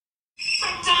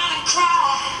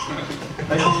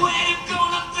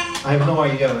I have no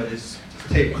idea where this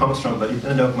tape comes from, but it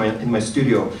ended up in my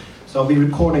studio. So I'll be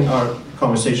recording our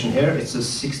conversation here. It's a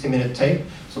 60-minute tape,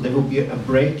 so there will be a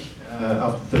break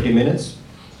after 30 minutes.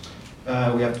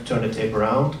 We have to turn the tape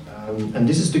around. And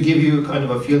this is to give you kind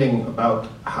of a feeling about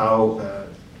how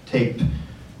tape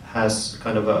has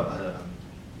kind of a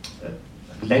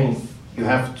length you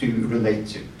have to relate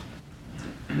to.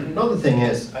 Another thing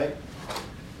is,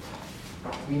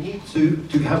 we need to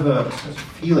have a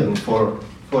feeling for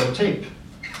a tape.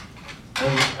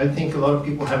 And I think a lot of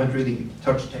people haven't really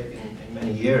touched tape in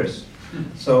many years.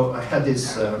 So I had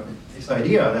this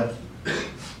idea that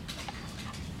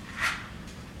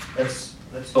let's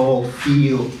all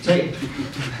feel tape.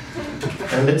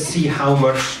 And let's see how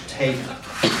much tape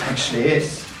actually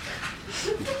is.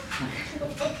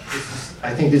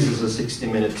 I think this is a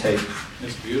 60-minute tape.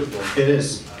 It's beautiful. It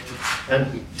is.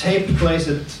 And tape plays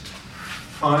at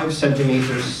 5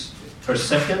 centimeters per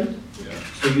second. Yeah.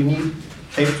 So you need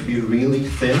tape to be really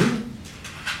thin.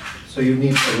 So you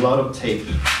need a lot of tape.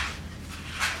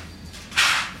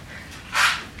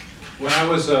 When I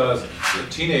was a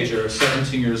teenager,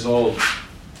 17 years old,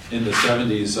 in the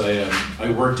 70s,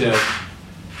 I worked at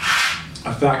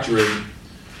a factory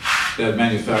that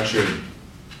manufactured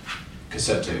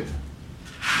cassette tape.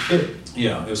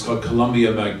 Yeah, it was called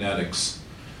Columbia Magnetics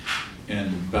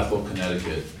in Bethel,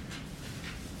 Connecticut.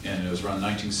 And it was around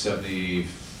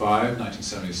 1975,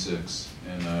 1976.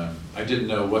 And I didn't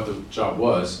know what the job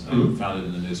was. I found it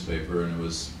in the newspaper, and it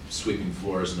was sweeping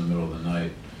floors in the middle of the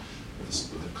night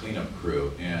with a cleanup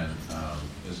crew. And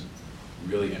it was a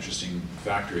really interesting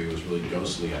factory. It was really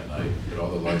ghostly at night, but all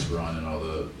the lights were on in all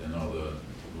the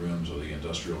rooms, or the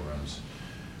industrial rooms,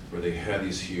 where they had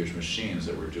these huge machines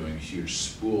that were doing huge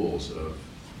spools of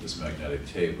this magnetic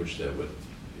tape, which that would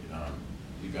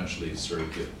eventually sort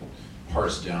of get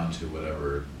parsed down to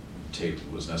whatever tape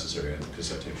was necessary, and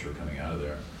cassette tapes were coming out of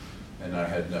there. And I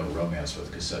had no romance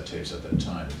with cassette tapes at that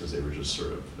time, because they were just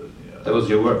sort of... that was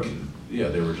your work? Yeah,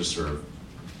 they were just sort of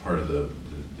part of the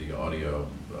audio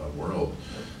world,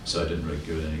 so I didn't really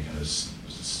give it any kind of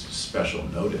special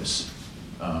notice.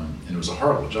 And it was a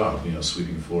horrible job,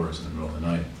 sweeping floors in the middle of the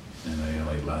night, and I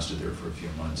only lasted there for a few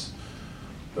months.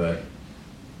 But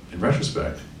in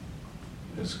retrospect,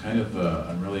 it's kind of,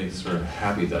 I'm really sort of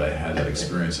happy that I had that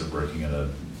experience of working in a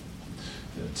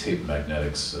tape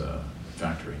magnetics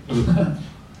factory.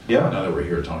 Yeah. Now that we're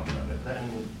here talking about it.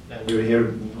 And you're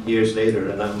here years later,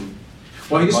 and I'm...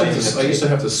 Well, I used to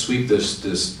have to sweep this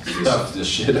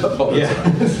shit up all the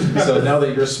time. So now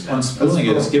that you're unspooling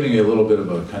it, it's giving me a little bit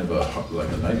of a kind of like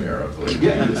a nightmare of like.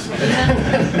 Yeah.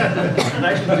 And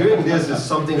actually doing this is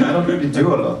something I don't really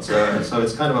do a lot, so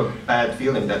it's kind of a bad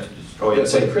feeling that you destroy it.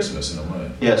 It's like Christmas in a way.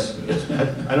 Yes.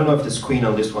 I don't know if there's Queen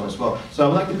on this one as well. So I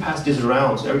would like to pass this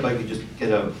around so everybody can just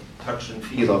get a touch and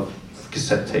feel of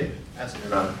cassette tape. Pass it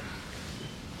around.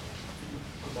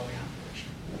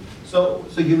 So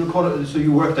you recorded. So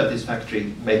you worked at this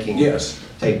factory making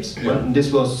tapes. Yeah. When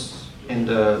this was in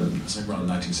the. It's like around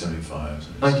 1975.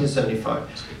 1975.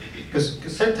 Because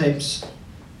cassette tapes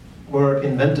were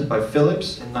invented by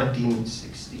Philips in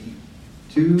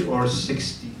 1962 or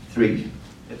 63.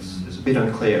 It's a bit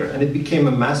unclear, and it became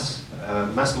a mass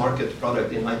market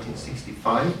product in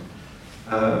 1965.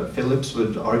 Philips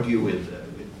would argue with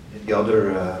the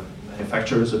other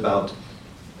manufacturers about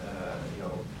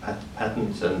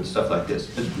patents and stuff like this,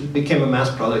 but it became a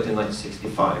mass product in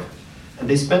 1965, and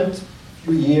they spent a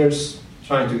few years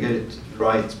trying to get it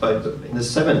right. But in the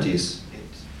 70s,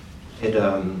 it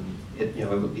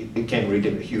became really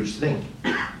a huge thing.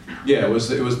 Yeah, it was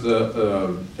the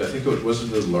I think it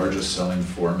wasn't the largest selling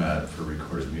format for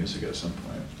recorded music at some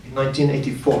point. In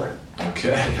 1984.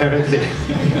 Okay. Apparently.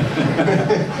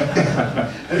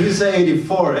 If you say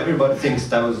 84, everybody thinks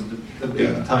that was the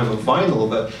big time of vinyl,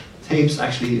 but tapes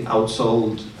actually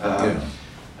outsold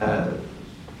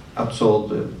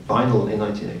vinyl in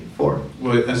 1984.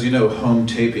 Well, as you know, home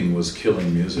taping was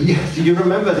killing music. Yeah, do you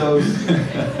remember those?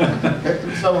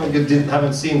 Some of you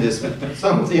haven't seen this, but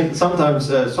sometimes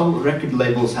some record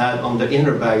labels had on the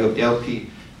inner bag of the LP,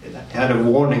 it had a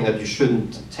warning that you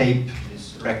shouldn't tape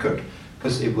this record,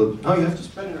 because it would, you have to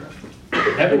spread it around.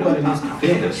 Everybody needs to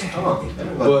feel this. Come on.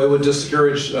 Well, it would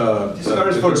discourage the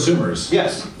consumers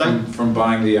from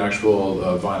buying the actual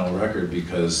vinyl record,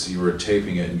 because you were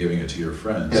taping it and giving it to your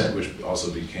friends, which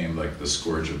also became like the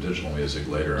scourge of digital music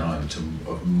later on to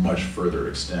a much further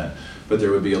extent. But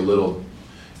there would be a little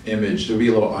image, there would be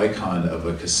a little icon of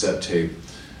a cassette tape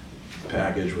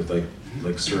package with like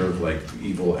like sort of like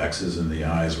evil X's in the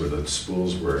eyes where the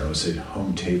spools were, and I would say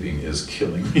home taping is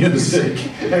killing music.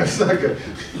 It's like a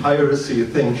piracy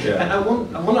thing. Yeah. And I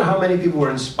wonder how many people were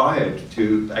inspired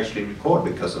to actually record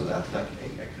because of that. Like,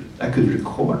 I could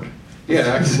record.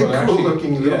 Yeah, It's a well, cool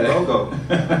looking little logo.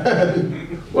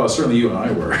 Well, certainly you and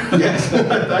I were. Yes,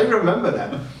 I remember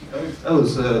that. That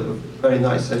was very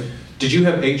nice. Did you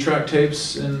have 8-track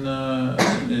tapes in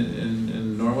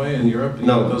Norway and Europe?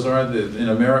 No. Those are in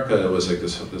America. It was like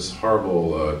this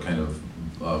horrible kind of.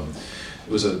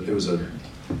 It was a.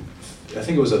 I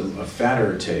think it was a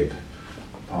fatter tape,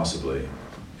 possibly.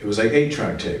 It was like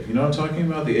 8-track tape. You know what I'm talking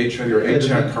about? The 8-track or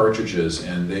 8-track cartridges,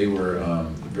 and they were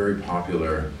very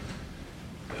popular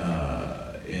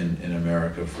in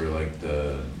America for like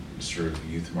the sort of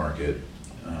youth market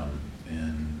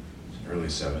in early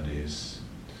 70s.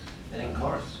 And in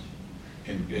cars.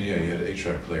 And yeah, you had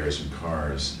 8-track players in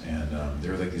cars, and they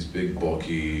were like these big,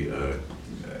 bulky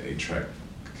 8-track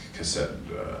cassette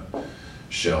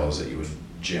shells that you would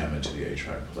jam into the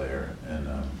 8-track player, and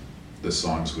the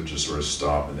songs would just sort of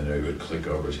stop, and then it would click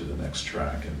over to the next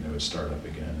track, and it would start up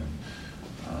again.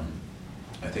 And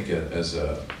I think as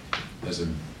a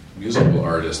musical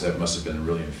artist, that must have been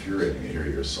really infuriating to hear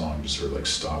your song just sort of like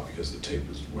stop because the tape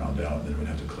was wound out, and then would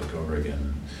have to click over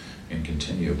again and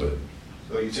continue. But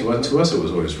to us, it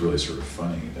was always really sort of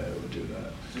funny that it would do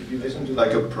that. So if you listen to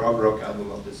like a prog rock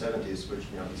album of the 70s, which,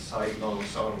 you know, the side-long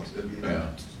songs would be like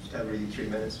every 3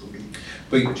 minutes would be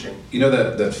switching. You know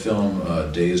that film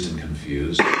Dazed and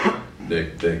Confused? They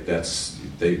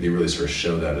really sort of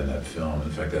show that in that film.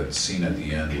 In fact, that scene at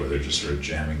the end where they're just sort of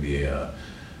jamming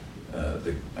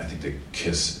I think the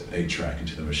Kiss 8-track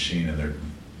into the machine, and they're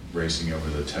racing over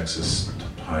the Texas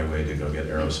highway to go get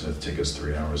Aerosmith tickets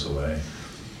 3 hours away.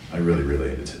 I really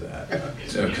related to that.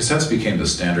 So cassettes became the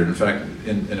standard. In fact,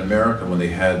 in America, when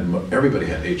everybody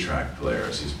had 8-track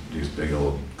players, these big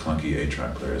old clunky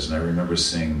 8-track players, and I remember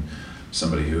seeing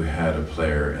somebody who had a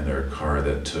player in their car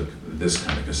that took this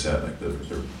kind of cassette, like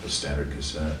the standard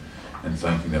cassette, and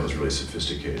thinking that was really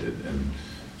sophisticated.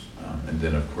 And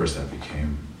then, of course, that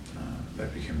became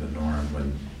the norm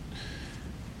when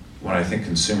I think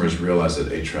consumers realized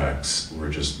that 8-tracks were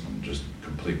just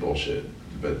complete bullshit.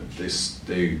 But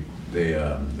they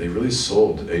really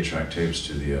sold 8-track tapes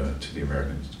to the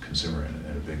American consumer in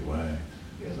a big way.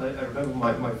 Yes, I remember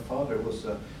my father was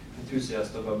an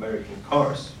enthusiast of American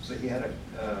cars, so he had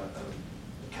a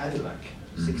Cadillac,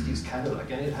 60s Cadillac,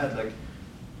 and it had like,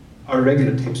 our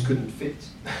regular tapes couldn't fit.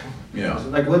 Yeah. So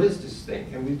like, what is this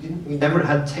thing? And we never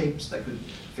had tapes that could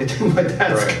fit in my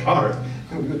dad's car.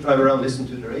 We would drive around, listen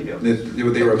to the radio.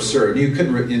 They were absurd. You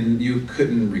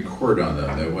couldn't record on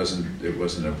them. There was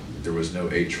no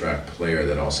 8-track player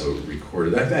that also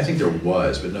recorded. I think there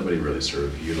was, but nobody really sort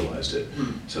of utilized it.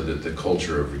 So that the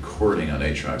culture of recording on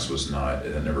 8-tracks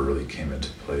it never really came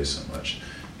into play so much.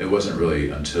 It wasn't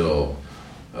really until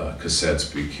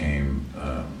cassettes became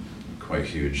quite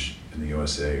huge in the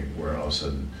USA, where all of a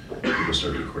sudden people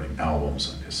started recording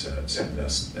albums on cassettes,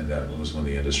 and that was when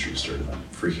the industry started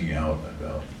freaking out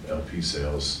about LP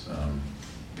sales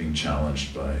being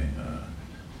challenged by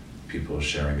people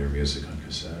sharing their music on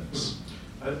cassettes.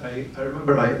 I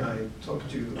remember I talked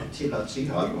to Attila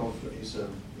Tzihag,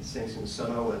 he sings in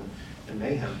Solo and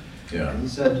Mayhem, and he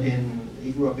said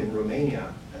he grew up in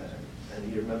Romania, and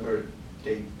he remembered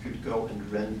they could go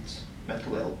and rent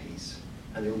metal LPs,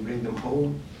 and they would bring them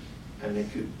home, and they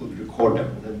would record them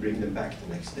and then bring them back the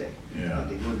next day. Yeah. And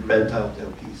they would rent out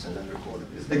LPs and then record them.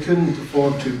 They couldn't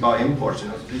afford to buy imports. You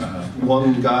know, so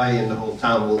one guy in the whole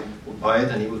town will buy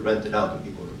it, and he would rent it out, and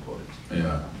people would record it.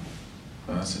 Yeah,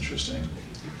 well, that's interesting.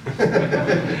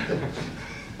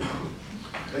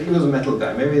 He was a metal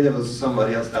guy. Maybe there was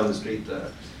somebody else down the street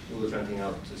who was renting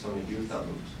out some youth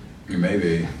albums.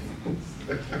 Maybe.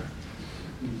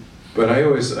 But I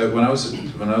always, when I was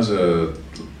a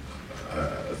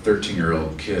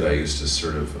 13-year-old kid, I used to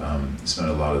sort of spend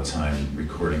a lot of time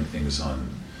recording things on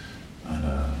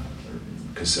a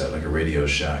cassette, like a Radio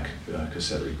Shack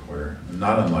cassette recorder.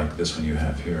 Not unlike this one you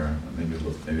have here, maybe a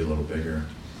little bigger.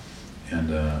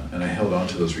 And I held on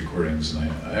to those recordings, and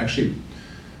I actually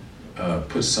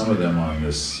put some of them on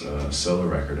this solo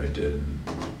record I did in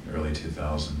the early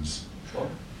 2000s. Sure.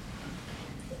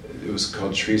 It was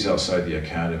called Trees Outside the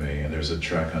Academy, and there's a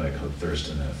track on it called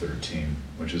Thurston 13,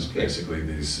 which is basically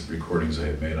these recordings I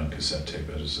had made on cassette tape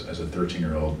as a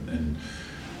 13-year-old, and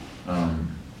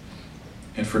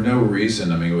for no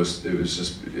reason. I mean, it was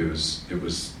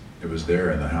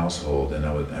there in the household, and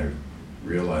I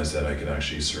realized that I could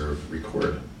actually sort of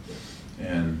record,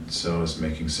 And so I was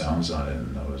making sounds on it,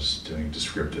 and I was doing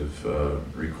descriptive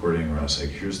recording where I was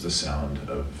like, here's the sound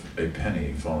of a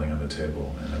penny falling on the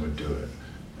table, and I would do it.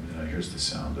 And then here's the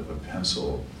sound of a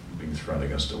pencil being thrown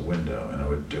against a window, and I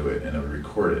would do it, and I would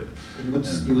record it. You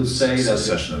would say that... a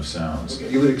session of sounds.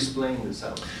 Okay. You would explain the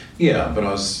sound. Yeah, but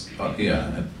I was,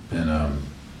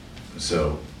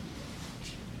 so,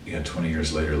 20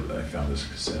 years later, I found this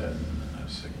cassette, and I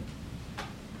was like,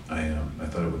 I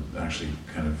thought it would actually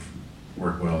kind of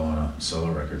work well on a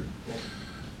solo record.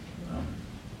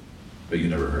 But you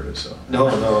never heard it, so. No.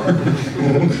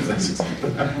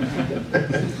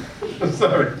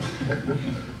 Sorry.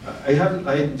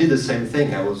 I did the same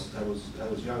thing. I was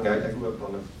young. I grew up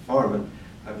on a farm, and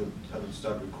I would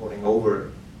start recording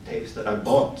over tapes that I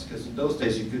bought, because in those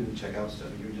days you couldn't check out stuff.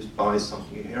 You would just buy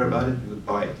something. You hear about it, you would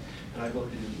buy it. And I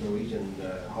got this Norwegian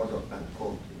hard rock band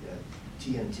called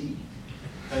TNT.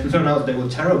 And it turned out they were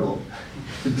terrible.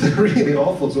 They're really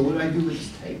awful. So what did I do with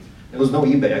this tape? There was no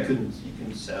eBay. You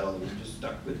couldn't sell. You just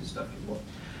stuck with the stuff you bought.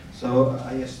 So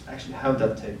I just actually have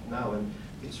that tape now, and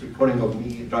it's recording of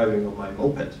me driving on my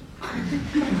moped.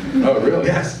 Oh, really?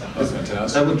 Yes. That's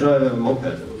fantastic. I would drive a moped.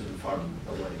 It was in farm.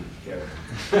 Nobody cared.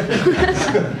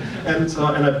 and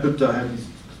I had this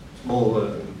small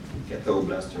ghetto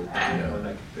blaster, and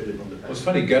I put it on the back. Well, it's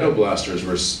funny. Ghetto blasters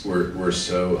were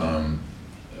so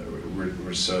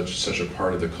were such a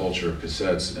part of the culture of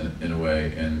cassettes in a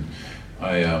way, and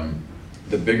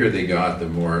the bigger they got, the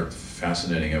more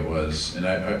fascinating it was. And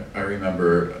I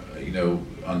remember,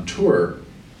 on tour,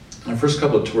 my first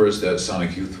couple of tours that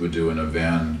Sonic Youth would do in a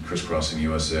van crisscrossing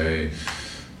USA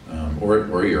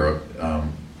or Europe,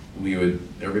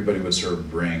 everybody would sort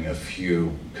of bring a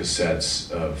few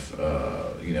cassettes of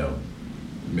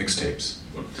mixtapes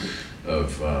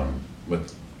of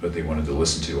what they wanted to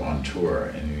listen to on tour,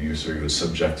 and you sort of was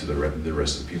subject to the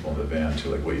rest of the people in the van to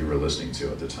like what you were listening to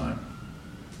at the time.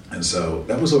 And so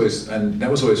that was always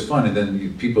fun. And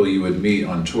then people you would meet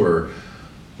on tour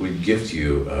would gift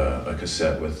you a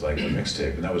cassette with like a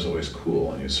mixtape, and that was always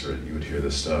cool. And you would hear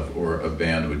this stuff, or a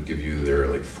band would give you their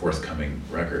like forthcoming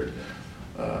record.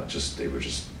 They would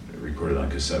just record it on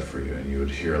cassette for you, and you would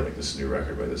hear like this new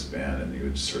record by this band, and you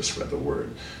would sort of spread the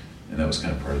word. And that was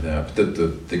kind of part of that. But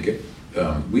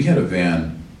we had a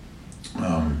van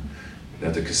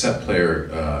that the cassette player.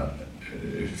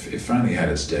 It finally had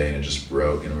its day, and it just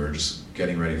broke, and we were just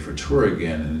getting ready for tour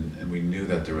again, and we knew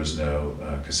that there was no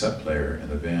cassette player in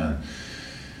the van.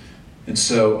 And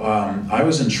so I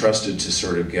was entrusted to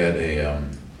sort of get a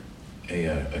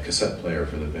cassette player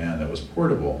for the van that was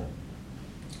portable.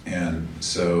 And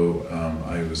so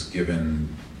I was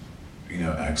given,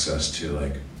 access to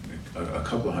like a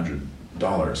couple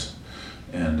 $100,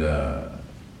 and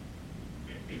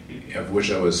of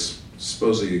which I was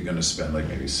supposedly going to spend like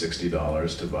maybe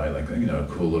 $60 to buy like a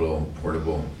cool little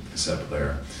portable cassette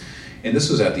player. And this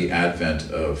was at the advent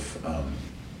of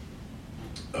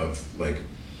like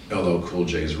LL Cool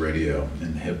J's radio,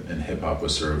 and hip hop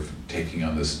was sort of taking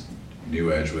on this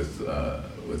new edge with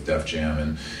Def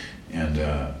Jam, and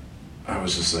I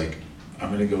was just like, I'm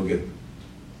going to go get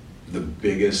the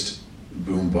biggest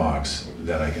boom box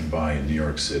that I can buy in New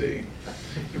York City.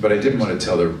 But I didn't want to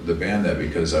tell the band that,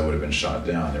 because I would have been shot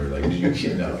down. They were like, you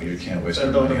can't waste your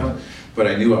money on it. But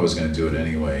I knew I was going to do it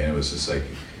anyway, and it was just like,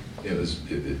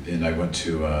 and I went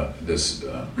to this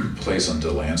place on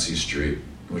Delancey Street,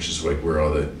 which is like where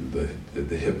all the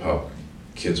hip hop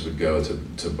kids would go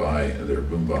to buy their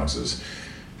boom boxes.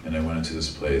 And I went into this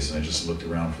place, and I just looked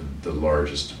around for the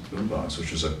largest boom box,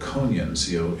 which was a Conion,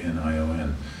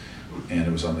 C-O-N-I-O-N, and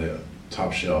it was on the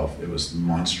top shelf. It was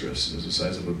monstrous. It was the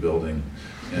size of a building,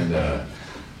 and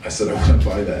I said, I want to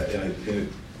buy that, and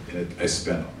I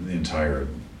spent the entire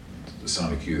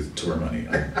Sonic Youth tour money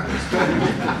on it.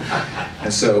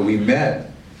 And so we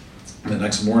met the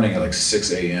next morning at like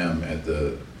 6 a.m. at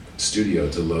the studio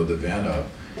to load the van up,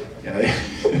 and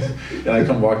I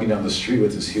come walking down the street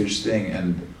with this huge thing,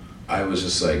 and I was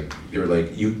just like, they were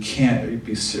like, you can't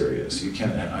be serious.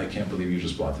 I can't believe you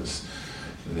just bought this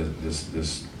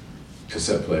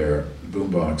cassette player,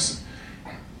 boombox.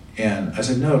 And I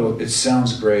said, no, it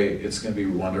sounds great, it's going to be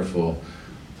wonderful.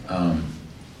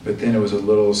 But then it was a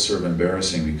little sort of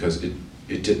embarrassing because it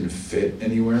didn't fit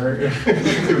anywhere in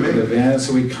the van.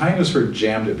 So we kind of sort of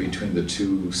jammed it between the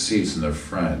two seats in the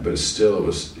front, but it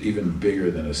was even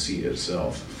bigger than a seat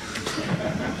itself.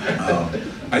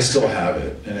 I still have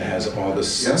it, and it has all the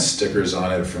stickers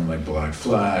on it from like Black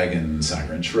Flag and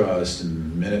Saccharine Trust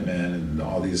and Minutemen and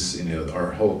all these,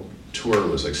 our whole tour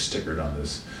was like stickered on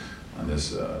this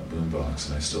boombox,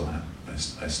 and I still have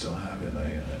it.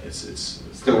 It's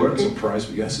still working. Surprised,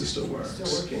 but yes, it still works.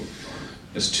 Still working.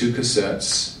 It's 2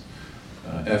 cassettes,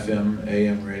 FM,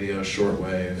 AM radio,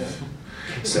 shortwave.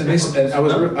 So and I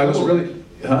was really,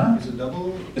 huh? Is it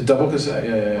double? A double cassette,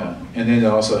 yeah. And then it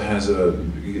also has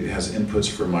inputs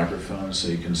for microphones, so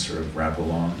you can sort of rap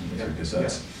along with your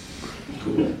cassettes.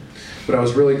 Cool. But I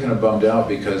was really kind of bummed out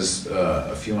because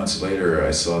a few months later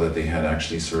I saw that they had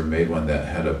actually sort of made one that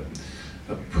had a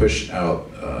push-out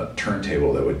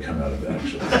turntable that would come out of it,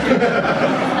 actually.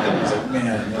 I was like,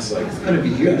 man, that's like... It's gonna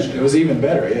be huge. It was even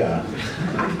better, yeah.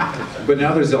 But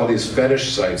now there's all these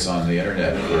fetish sites on the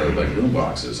internet for like boom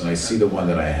boxes, and I see the one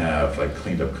that I have, like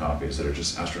cleaned up copies that are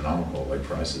just astronomical, like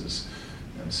prices.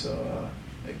 And so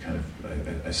it kind of,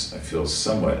 I feel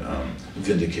somewhat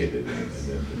vindicated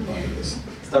in buying this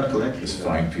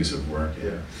fine piece of work.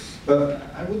 Yeah. But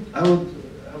I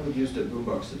would use the boom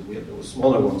boxes. We had those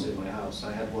smaller ones in my house.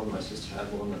 I had one, my sister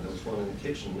had one, and there was one in the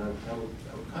kitchen. And I would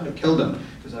kind of kill them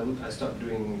because I started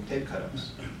doing tape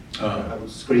cut-ups. I would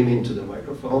scream into the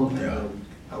microphone, and then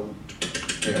I would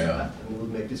and it would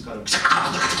make this kind of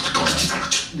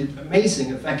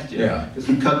amazing effect, because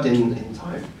we cut in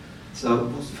time. So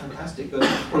it was fantastic. But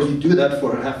of course, you do that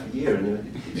for half a year,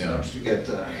 and it starts to get.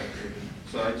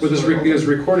 But there's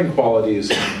recording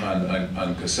qualities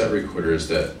on cassette recorders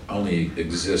that only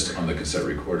exist on the cassette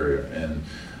recorder, and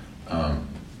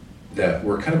that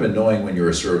were kind of annoying when you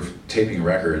were sort of taping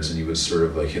records and you would sort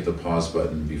of like hit the pause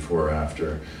button before or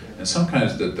after. And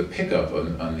sometimes the pickup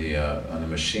on the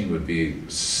machine would be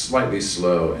slightly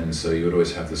slow, and so you would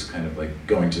always have this kind of like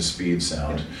going to speed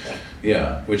sound.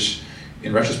 Yeah, which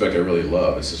in retrospect I really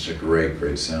love. It's such a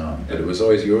great sound. But it was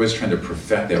always, you're always trying to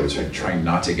perfect that. We're trying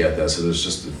not to get that, so there's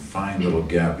just a fine little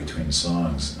gap between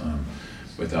songs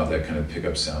without that kind of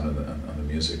pickup sound on the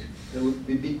music. There would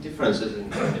be big differences in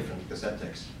different cassette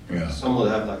decks. Yeah. Some would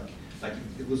have like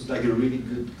it was like a really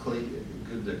good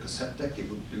cassette deck. It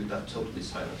would do that totally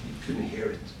silent. You couldn't hear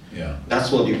it. Yeah.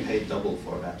 That's what you paid double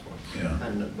for, that one.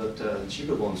 Yeah. But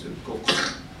cheaper ones would go.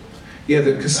 Yeah,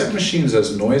 the cassette machines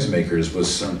as noisemakers was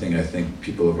something I think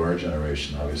people of our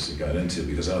generation obviously got into,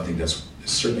 because I don't think that's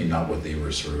certainly not what they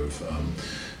were sort of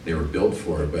they were built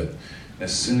for. But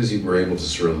as soon as you were able to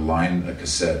sort of line a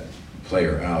cassette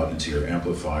player out into your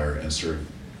amplifier and sort of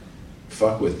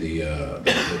fuck with the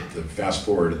fast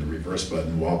forward and the reverse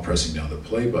button while pressing down the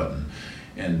play button,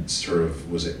 and sort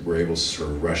of were able to sort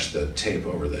of rush the tape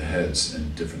over the heads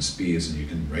in different speeds, and you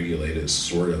can regulate it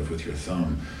sort of with your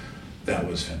thumb. That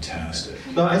was fantastic.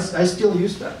 No, I still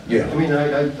use that. Yeah. I mean,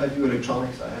 I do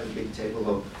electronics. I have a big table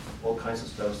of all kinds of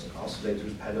stuff,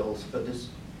 oscillators, pedals, but there's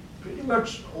pretty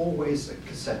much always a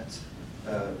cassette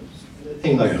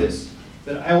thing like this.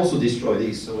 But I also destroy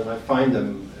these, so when I find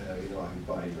them, I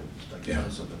buy them, like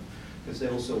tons of them, because they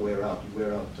also wear out. You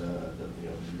wear out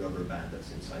the rubber band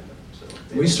that's inside them. So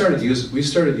we started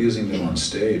using them on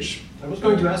stage. I was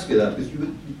going to ask you that, because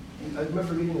I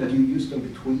remember reading that you used them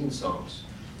between songs.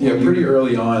 Yeah, pretty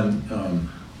early on,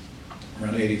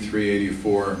 around 83,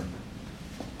 84.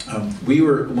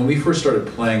 When we first started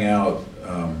playing out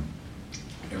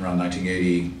around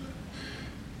 1980.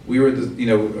 We were,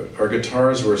 our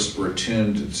guitars were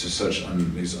tuned to such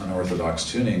these unorthodox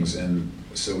tunings, and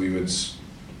so we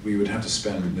would have to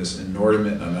spend this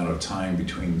inordinate amount of time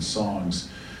between songs,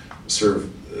 sort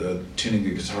of tuning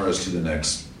the guitars to the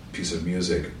next piece of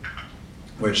music,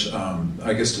 which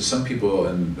I guess to some people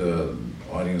in the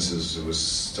audiences it was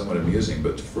somewhat amusing,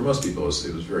 but for most people it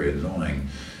was very annoying,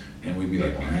 and we'd be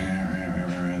like,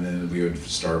 and then we would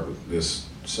start with this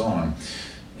song,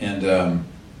 and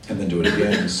then do it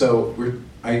again. So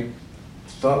I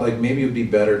thought like maybe it would be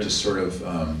better to sort of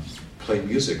play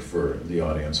music for the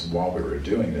audience while we were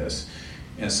doing this.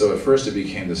 And so at first it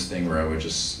became this thing where I would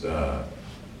just, I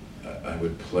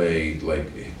would play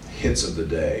like hits of the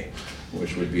day,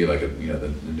 which would be like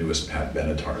the newest Pat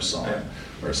Benatar song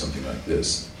or something like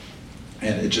this.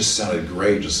 And it just sounded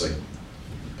great, just like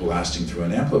blasting through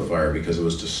an amplifier because it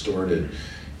was distorted,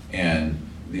 and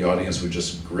the audience would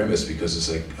just grimace because it's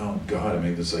like, oh God, I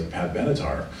mean, it's like Pat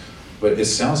Benatar. But it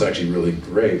sounds actually really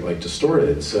great, like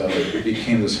distorted. So it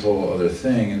became this whole other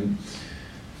thing,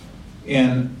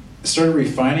 and started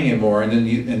refining it more, and then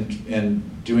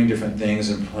and doing different things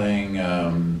and playing.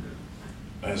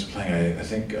 I was playing, I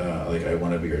think, like I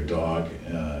Want to Be Your Dog,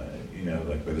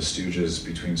 like by the Stooges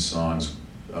between songs,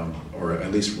 or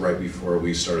at least right before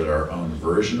we started our own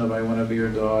version of I Want to Be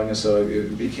Your Dog, and so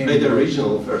it became. Made the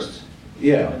original first.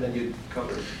 Yeah. And then you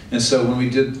covered it. And so when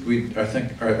I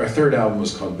think our third album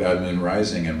was called Bad Moon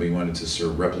Rising, and we wanted to sort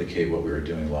of replicate what we were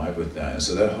doing live with that. And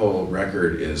so that whole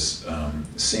record is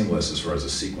seamless as far as the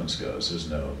sequence goes. There's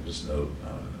no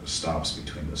stops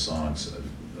between the songs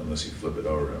unless you flip it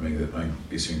over. I mean, it might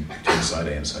be between side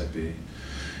A and side B.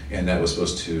 and that was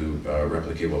supposed to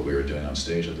replicate what we were doing on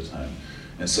stage at the time.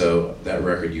 And so that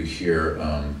record you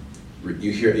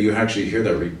actually hear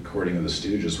that recording of the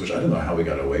Stooges, which I don't know how we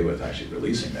got away with actually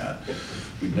releasing that.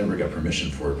 We never got permission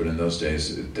for it, but in those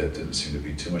days that didn't seem to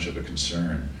be too much of a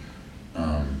concern.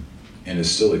 And it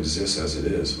still exists as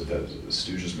it is with that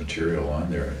Stooges material on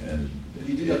there. And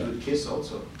you did that with Kiss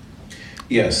also.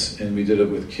 Yes, and we did it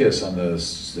with Kiss on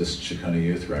this Chicana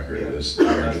Youth record.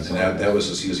 Yeah. And that was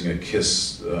just using a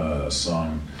Kiss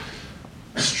song,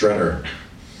 Strutter,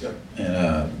 yep.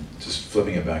 And just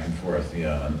flipping it back and forth,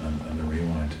 on the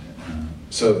rewind.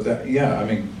 So that, yeah, I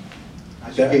mean,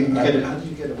 how did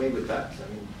you get away with that?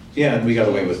 I mean, yeah, and we got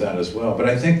away with that as well. But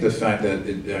I think the fact that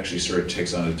it actually sort of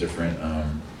takes on a different,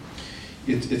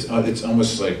 it's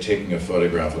almost like taking a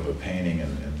photograph of a painting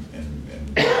and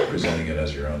presenting it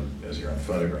as your own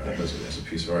photograph, as a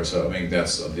piece of art. So I mean,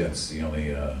 that's the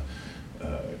only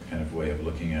kind of way of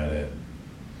looking at it.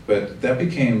 But that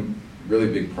became a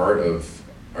really big part of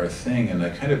our thing, and I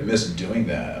kind of missed doing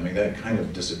that. I mean, that kind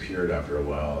of disappeared after a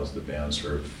while as the band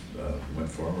sort of went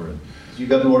forward. You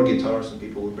got more guitars, and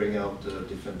people would bring out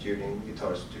different tuning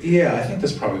guitars too. Yeah, I think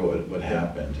that's probably what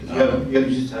happened. You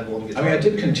just had one guitar. I mean, I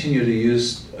did continue to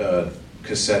use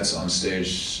cassettes on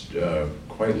stage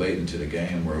quite late into the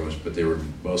game, but they were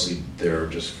mostly there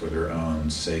just for their own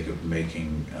sake of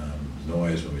making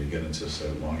noise. When we get into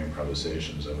sort of long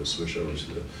improvisations, I would switch over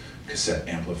to the cassette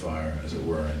amplifier, as it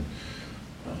were,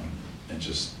 and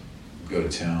just go to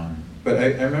town. But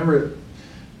I remember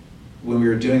when we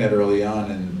were doing that early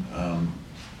on, and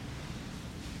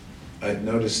I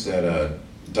noticed that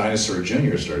Dinosaur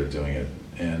Jr. started doing it,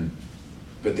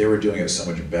 but they were doing it so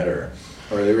much better,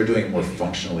 or they were doing it more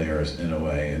functionally in a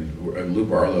way. And Lou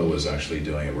Barlow was actually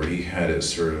doing it, where he had it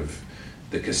sort of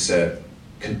the cassette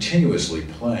continuously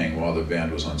playing while the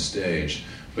band was on stage,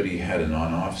 but he had an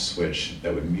on-off switch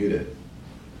that would mute it,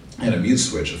 and a mute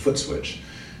switch, a foot switch.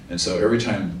 And so every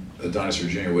time a Dinosaur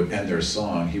Jr. would end their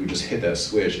song, he would just hit that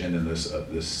switch, and then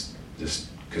this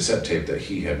cassette tape that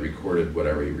he had recorded,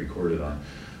 whatever he recorded on,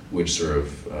 would sort of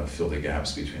fill the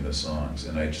gaps between the songs.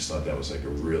 And I just thought that was like a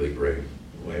really great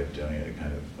way of doing it. It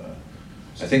kind of,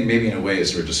 I think maybe in a way it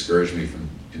sort of discouraged me from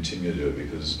continuing to do it,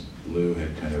 because Lou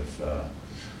had kind of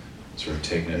sort of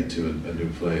taken it to a new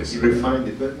place. You refined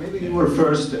it, but maybe you were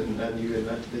first and you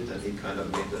invented it, and he kind of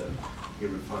he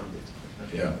refined it.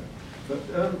 Yeah. But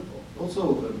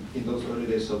also in those early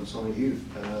days of Sonic Youth,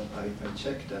 I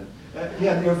checked and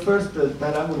your first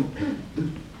that album,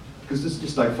 because this is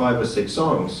just like 5 or 6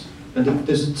 songs, and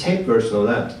there's a tape version of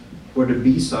that where the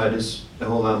B-side is the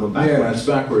whole album backwards. Yeah, it's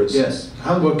backwards. Yes.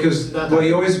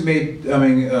 He always made. I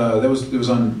mean, it was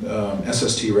on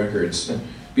SST Records.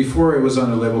 Before, it was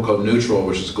on a label called Neutral,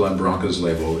 which is Glenn Branca's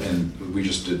label, and we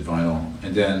just did vinyl.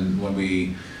 And then when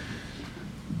we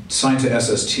signed to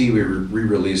SST, we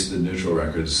re-released the Neutral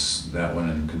records, that one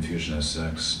and Confusion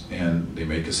S6, and they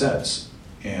made cassettes.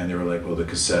 And they were like, well, the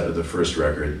cassette of the first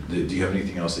record, do you have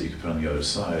anything else that you could put on the other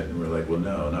side? And we were like, well,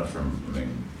 no, not from, I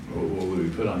mean, what would we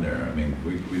put on there? I mean,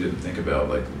 we didn't think about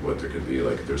like what there could be,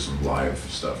 like if there's some live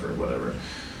stuff or whatever.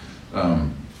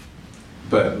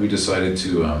 But we decided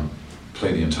to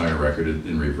play the entire record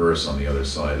in reverse on the other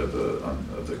side of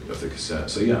the cassette.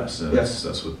 So yes,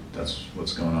 that's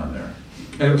what's going on there.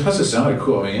 And plus, it sounded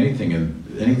cool. I mean,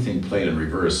 anything played in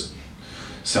reverse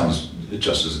sounds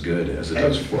just as good as it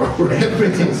does forward.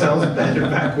 Everything sounds better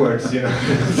backwards. You know,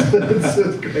 it's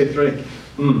a great trick.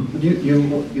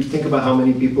 You think about how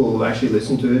many people actually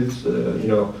listen to it,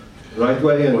 right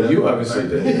way. And well, you obviously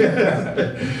did.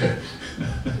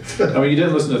 I mean, you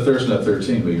didn't listen to Thurston at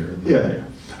 13, but you heard. Yeah.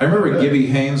 I remember Gibby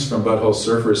Haynes from Butthole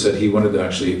Surfer said he wanted to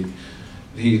actually.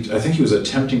 I think he was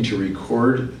attempting to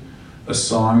record a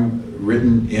song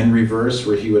written in reverse,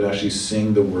 where he would actually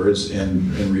sing the words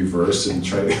in reverse and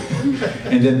try to,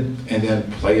 and then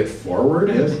play it forward,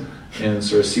 yes, and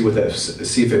sort of see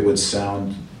if it would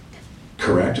sound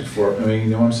correct for. I mean,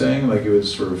 you know what I'm saying? Like it would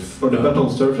sort of for the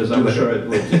Butthole Surfers, I'm sure it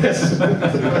would. Yes.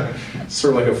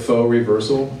 Sort of like a faux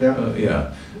reversal. Yeah.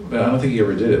 Yeah. But I don't think he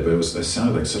ever did it. But it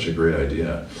sounded like such a great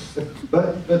idea.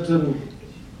 But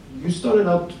you started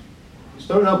out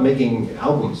making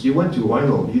albums. You went to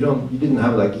vinyl. You didn't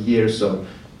have like years of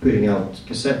putting out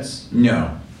cassettes.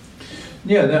 No.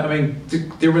 Yeah, I mean,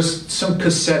 there was some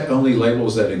cassette-only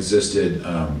labels that existed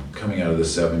coming out of the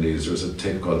 '70s. There was a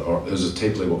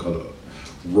tape label called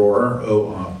Roar,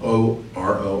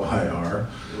 O-R-O-I-R,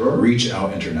 Reach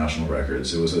Out International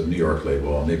Records. It was a New York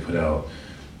label, and they put out.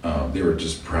 They were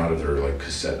just proud of their like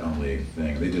cassette-only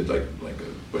thing. They did like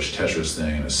a Bush Tetris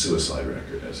thing and a Suicide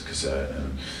record as a cassette,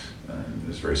 and it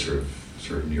was very sort of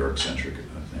New York-centric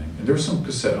thing. And there were some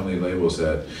cassette-only labels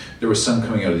there were some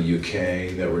coming out of the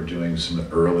UK that were doing some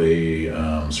early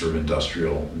sort of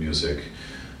industrial music,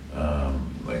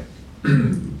 like,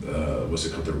 what's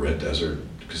it called, the Red Desert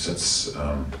cassettes.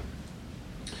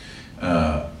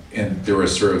 And there were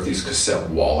sort of these cassette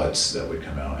wallets that would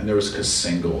come out, and there was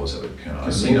singles that would come out.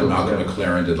 Malcolm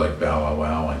McLaren did like Bow Wow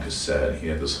Wow on cassette. He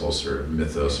had this whole sort of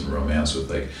mythos and romance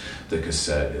with like the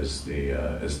cassette is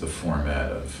the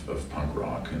format of punk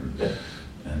rock,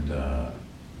 and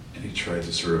he tried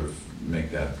to sort of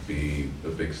make that be a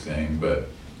big thing, but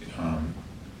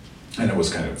and it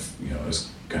was kind of it was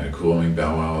kind of cool. I mean,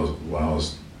 Bow Wow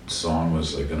Wow's song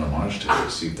was like an homage to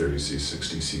C30,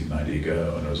 C60, C90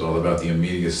 Go, and it was all about the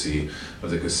immediacy of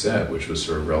the cassette, which was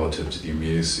sort of relative to the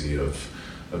immediacy of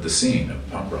the scene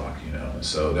of punk rock, And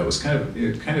so that was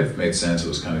it kind of made sense. It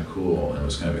was kind of cool, and it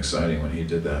was kind of exciting when he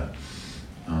did that.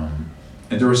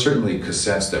 And there were certainly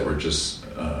cassettes that were just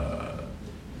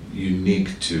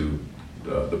unique to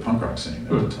the punk rock scene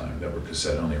at the time, that were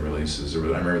cassette-only releases. I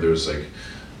remember there was like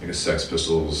a Sex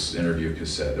Pistols interview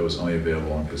cassette that was only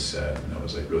available on cassette, and that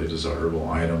was like really desirable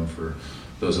item for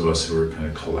those of us who were kind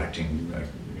of collecting, like,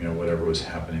 whatever was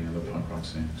happening in the punk rock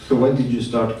scene. So when did you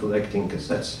start collecting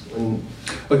cassettes?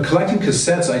 But collecting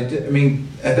cassettes, I mean,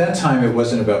 at that time it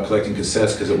wasn't about collecting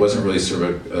cassettes because it wasn't really sort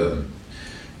of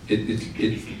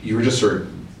you were just sort of,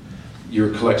 you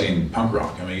were collecting punk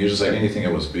rock. I mean, you're just like anything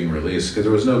that was being released, because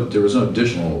there was no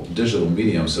digital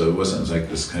medium, so it wasn't like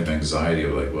this kind of anxiety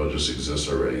of like, well, it just exists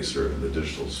already, sort of in the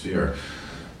digital sphere,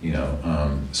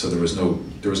 So there was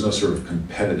no sort of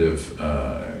competitive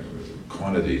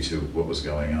quantity to what was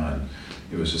going on.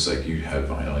 It was just like you had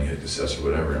vinyl, you had cassettes or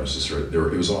whatever. And it was just sort of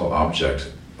it was all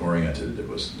object oriented. There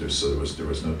was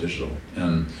no digital.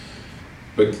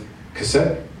 But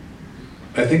cassette,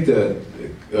 I think that.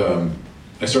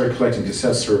 I started collecting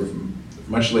cassettes sort of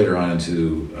much later on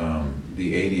into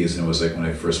the 80s, and it was like when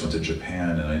I first went to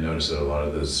Japan, and I noticed that a lot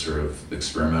of the sort of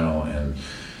experimental and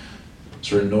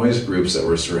sort of noise groups that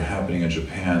were sort of happening in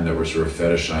Japan that were sort of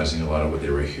fetishizing a lot of what they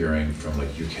were hearing from like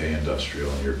UK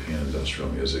industrial and European industrial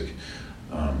music,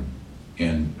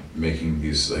 and making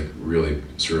these like really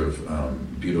sort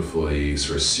of beautifully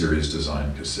sort of series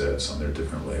designed cassettes on their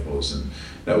different labels, and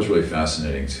that was really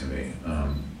fascinating to me.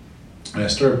 And I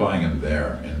started buying them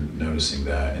there and noticing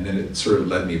that, and then it sort of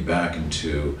led me back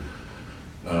into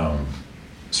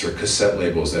sort of cassette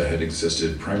labels that had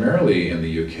existed primarily in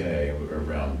the UK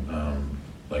around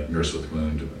like Nurse with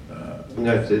Wound.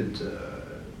 United,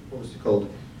 what was it called?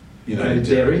 United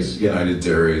Dairies. United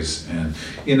Dairies, and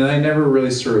I never really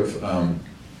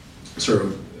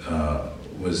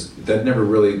that never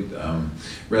really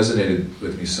resonated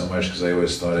with me so much, because I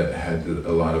always thought it had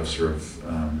a lot of sort of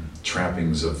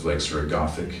trappings of like sort of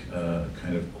gothic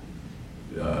kind of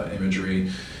imagery,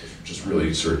 just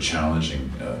really sort of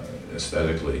challenging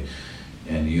aesthetically,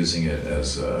 and using it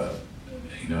as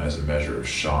as a measure of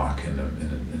shock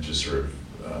and just sort of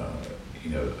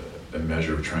a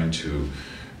measure of trying to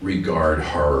regard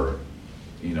horror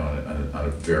on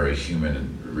a very human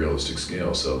and realistic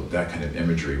scale. So that kind of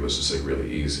imagery was just like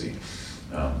really easy,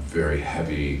 very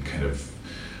heavy kind of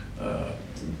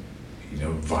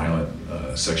violent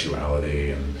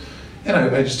sexuality, and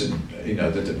I just didn't,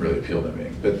 that didn't really appeal to me.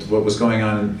 But what was going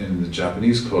on in the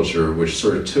Japanese culture, which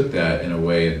sort of took that in a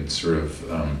way and sort of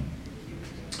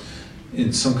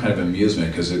in some kind of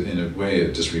amusement, because in a way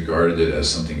it disregarded it as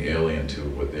something alien to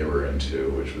what they were into,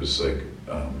 which was like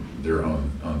their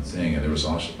own thing, and there was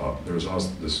also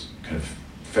this kind of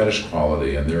fetish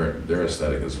quality in their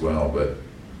aesthetic as well. But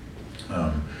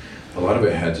a lot of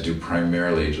it had to do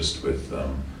primarily just with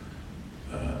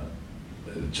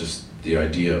just the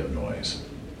idea of noise,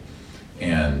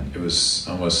 and it was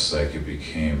almost like it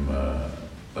became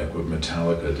like what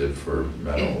Metallica did for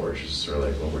metal, which is sort of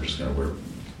like, well, we're just going to wear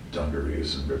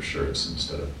dungarees and ripped shirts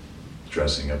instead of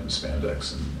dressing up in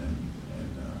spandex,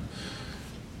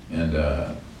 and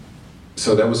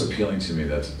so that was appealing to me.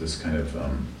 That's this kind of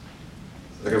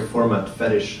like a format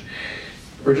fetish,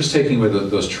 or just taking with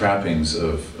those trappings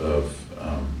of the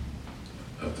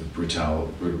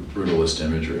brutalist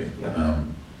imagery. Yeah.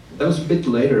 That was a bit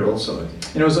later also, I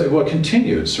think. And it was like, well, it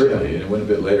continued, certainly, and it went a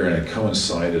bit later, and it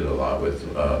coincided a lot with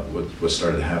what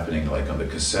started happening like on the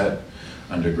cassette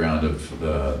underground of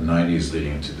the 90s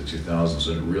leading into the 2000s,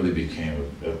 and it really became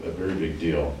a very big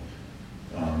deal.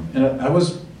 And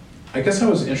I guess I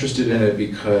was interested in it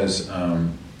because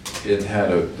it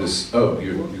had let's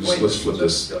flip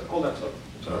this. Hold on,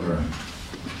 sorry. Right.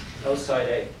 That was side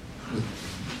A.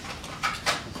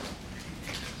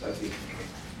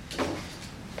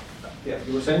 Yeah,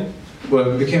 you were saying?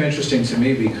 Well, it became interesting to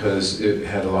me because it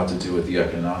had a lot to do with the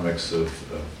economics of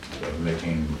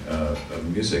making of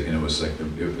music, and it was like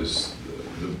it was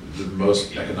the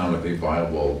most economically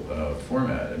viable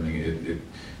format. I mean,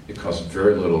 it cost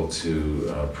very little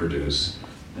to produce,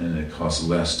 and it cost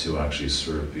less to actually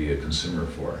sort of be a consumer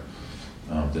for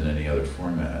than any other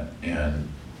format. And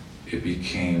it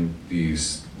became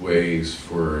these ways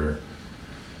for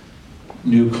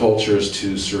new cultures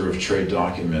to sort of trade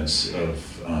documents of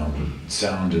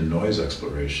sound and noise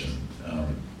exploration.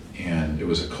 And it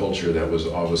was a culture that was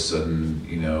all of a sudden,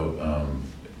 you know,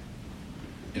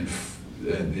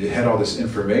 it had all this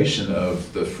information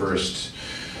of the first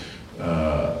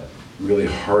really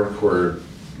hardcore,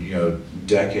 you know,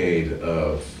 decade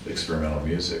of experimental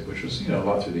music, which was, you know, a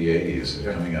lot through the 80s,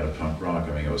 coming out of punk rock.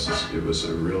 I mean, it was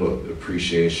a real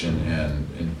appreciation and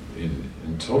in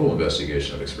total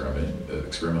investigation of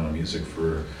experimental music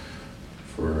for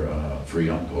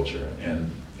young culture.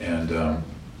 And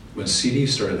when CDs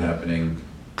started happening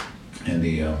in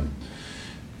the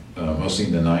mostly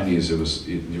in the 90s, there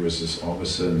was this all of a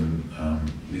sudden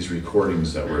these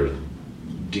recordings that were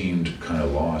deemed kind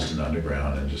of lost and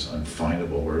underground and just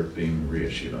unfindable were being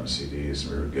reissued on CDs,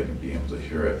 and we were being able to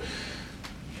hear it.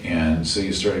 And so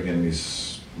you started getting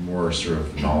these more sort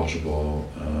of knowledgeable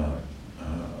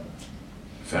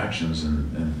factions in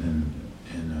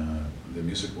the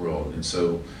music world. And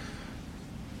so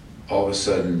all of a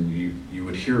sudden you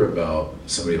would hear about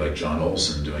somebody like John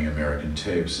Olson doing American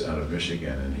tapes out of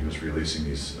Michigan, and he was releasing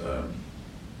these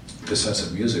cassettes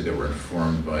of music that were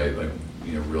informed by, like,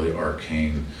 you know, really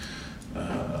arcane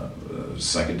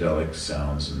psychedelic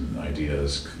sounds and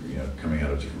ideas, you know, coming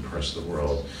out of different parts of the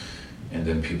world. And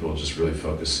then people just really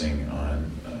focusing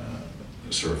on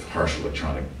sort of harsh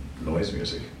electronic noise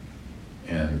music.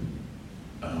 And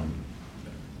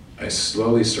I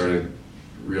slowly started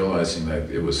realizing that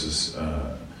it was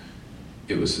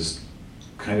this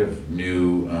kind of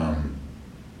new.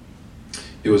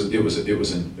 It was a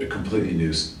completely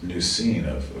new scene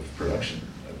of production,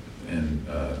 and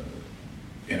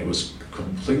it was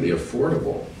completely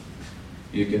affordable.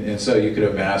 So you could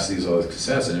amass all these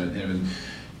cassettes,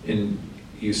 and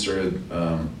you started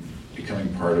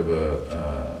becoming part of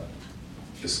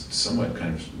this somewhat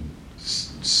kind of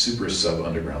super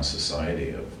sub-underground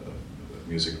society of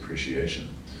music appreciation.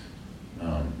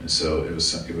 And so it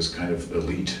was kind of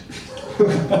elite.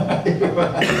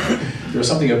 There was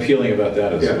something appealing about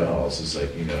that as well. It's just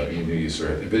like, you know, you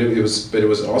sort of, but it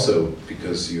was also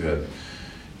because you had,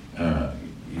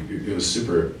 it was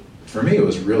super, for me it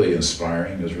was really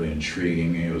inspiring, it was really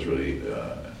intriguing, it was really,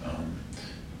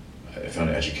 I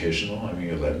found it educational. I mean,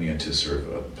 it led me into sort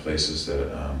of places that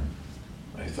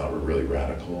I thought were really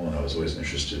radical, and I was always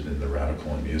interested in the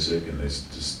radical in music and this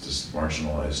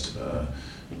marginalized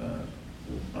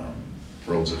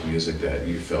worlds of music that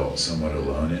you felt somewhat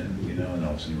alone in, you know, and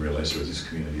all of a sudden you realized there were these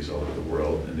communities all over the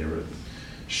world, and they were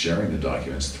sharing the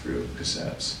documents through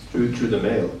cassettes. Through the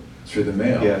mail. Through the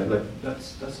mail. Yeah, like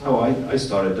that's how I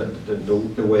started.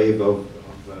 The wave of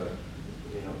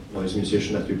you know, noise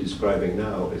musician that you're describing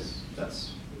now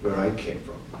that's where I came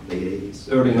from, late 80s,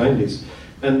 early 90s.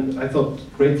 And I thought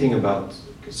great thing about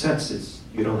cassettes is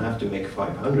you don't have to make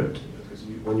 500, because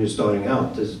when you're starting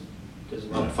out, there's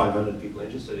not 500 people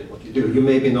interested in what you do. You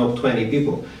maybe know 20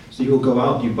 people, so you will go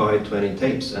out, you buy 20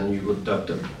 tapes, and you will duct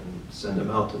them and send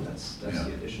them out, and that's the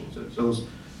addition. So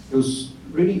it was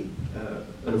really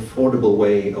an affordable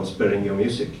way of spreading your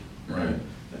music. Right.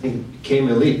 I think it became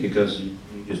elite because you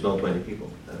just know 20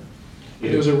 people.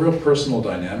 There was a real personal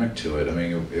dynamic to it. I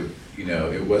mean, you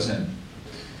know, it wasn't.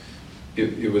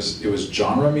 It was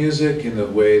genre music in the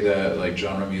way that, like,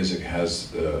 genre music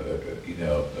has you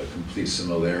know, a complete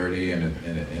similarity in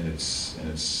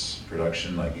its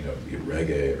production, like, you know, be it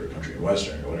reggae or country and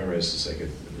western or whatever. It's just like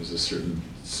there's a certain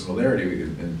similarity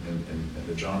in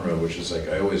the genre, which is like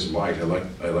I always liked. I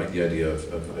like the idea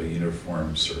of a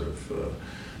uniform sort of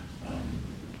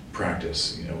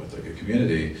practice, you know, with like a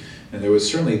community. And there was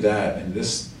certainly that in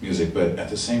this music, but at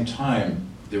the same time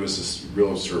there was this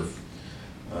real sort of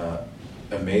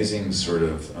amazing sort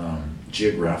of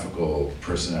geographical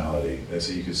personality.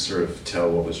 So you could sort of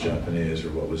tell what was Japanese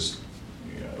or what was,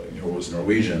 you know, what was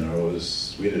Norwegian or what was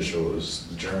Swedish or what was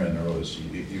German or what was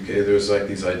UK. There was like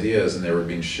these ideas, and they were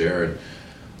being shared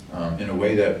in a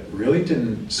way that really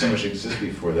didn't so much exist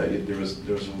before that. There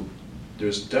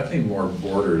was definitely more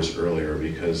borders earlier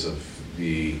because of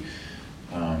the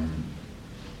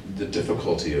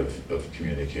difficulty of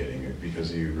communicating,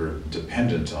 because you were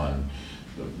dependent on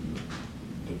the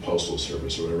postal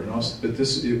service or whatever else. But the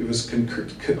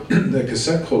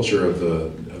cassette culture of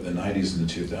the 90s and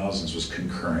the 2000s was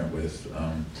concurrent with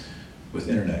with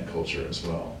internet culture as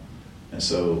well. And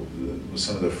so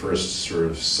some of the first sort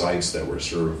of sites that were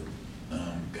sort of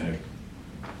kind of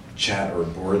chat or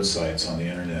board sites on the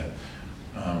internet,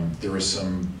 there were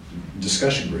some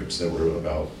discussion groups that were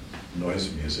about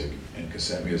noise music and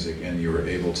cassette music, and you were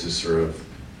able to sort of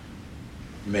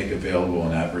make available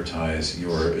and advertise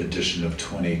your edition of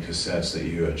 20 cassettes that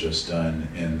you had just done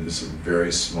in this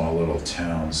very small little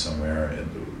town somewhere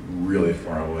and really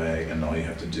far away, and all you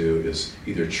have to do is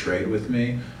either trade with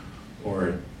me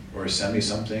or send me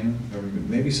something, or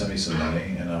maybe send me some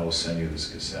money, and I will send you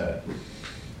this cassette.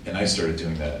 And I started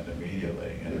doing that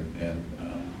immediately, and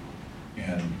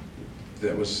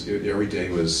that was, every day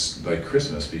was like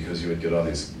Christmas because you would get all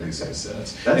these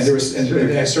cassettes.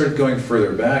 And I started going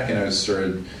further back, and I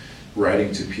started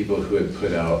writing to people who had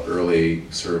put out early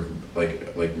sort of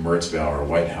like Merzbow or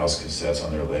White House cassettes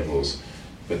on their labels,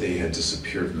 but they had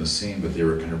disappeared from the scene, but they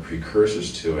were kind of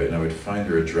precursors to it, and I would find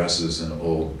their addresses in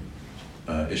old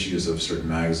issues of certain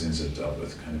magazines that dealt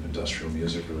with kind of industrial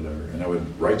music or whatever, and I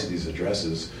would write to these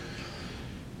addresses,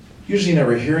 usually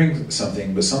never hearing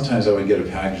something, but sometimes I would get a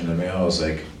package in the mail. I was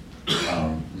like,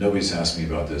 nobody's asked me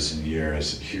about this in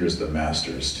years. Here's the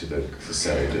masters to the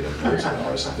cassette I did in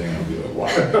Oslo or something. And I'd be like,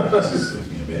 wow, this is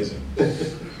amazing.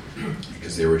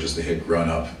 Because they had grown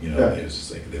up, it was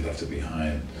just like they left it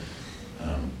behind.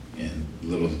 And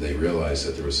little did they realize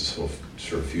that there was this whole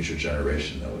sort of future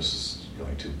generation that was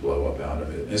going to blow up out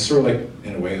of it. And it's sort of like,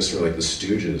 in a way, it's sort of like the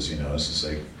Stooges, it's just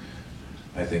like,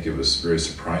 I think it was very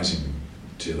surprising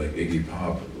to like Iggy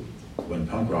Pop when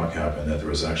punk rock happened that there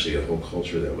was actually a whole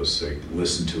culture that was like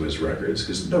listened to his records,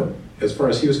 because as far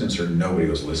as he was concerned, nobody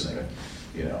was listening.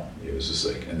 It was just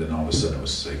like, and then all of a sudden it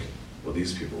was like, well,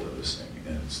 these people were listening,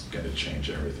 and it's going to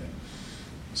change everything.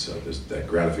 So that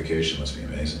gratification must be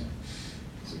amazing.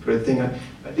 It's a great thing. I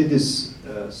did this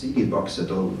CD box set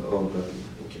of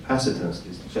Incapacitants,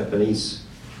 this Japanese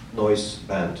noise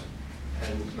band,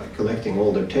 and like collecting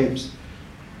all their tapes,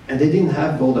 and they didn't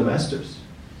have all the masters.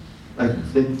 Like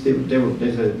they said,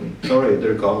 sorry,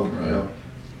 they're gone. Right.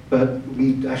 But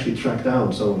we actually tracked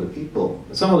down some of the people.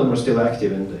 Some of them are still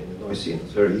active in the noise scene.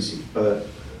 It's very easy. But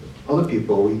other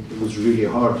people, it was really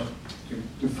hard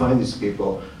to find these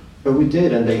people. But we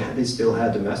did, and they still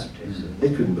had the master tapes. And they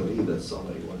couldn't believe that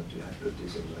somebody wanted to have put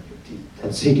this in like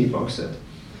a CD box set.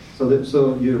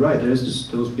 So you're right. There's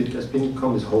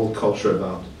become this whole culture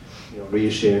about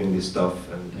reissuing this stuff,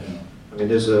 and I mean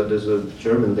there's a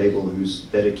German label who's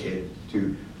dedicated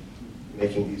to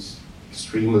making these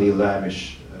extremely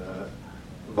lavish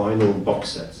vinyl box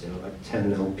sets, like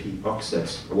 10 LP box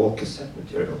sets of all cassette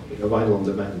material, vinyl on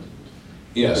demand.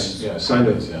 Yes, Just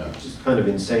kind of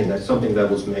insane. That something that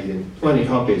was made in 20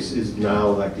 copies is now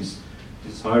like this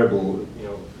desirable,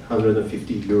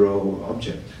 €150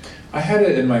 object. I had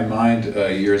it in my mind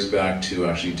years back to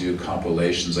actually do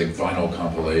compilations, like vinyl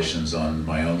compilations on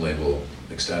my own label,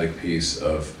 Ecstatic Peace,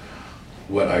 of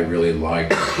what I really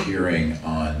liked hearing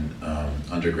on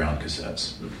underground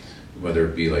cassettes, whether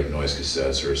it be like noise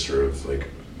cassettes or sort of like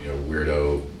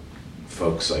weirdo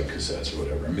folk psych cassettes or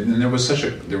whatever. I mean, and there was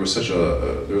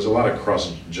a lot of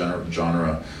cross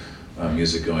genre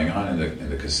music going on in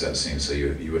the cassette scene. So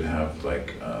you would have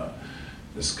like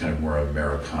this kind of more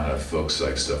Americana folk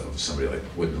psych stuff of somebody like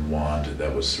Wooden Wand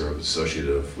that was sort of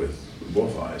associative with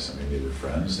Wolf Eyes. I mean, they were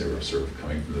friends. They were sort of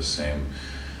coming from the same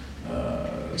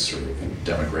sort of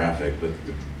demographic, but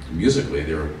musically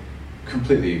they were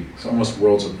completely, almost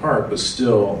worlds apart, but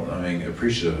still, I mean,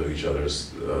 appreciative of each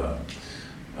other's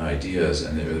ideas,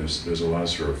 and there's a lot of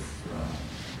sort of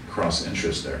cross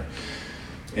interest there,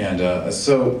 and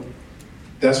so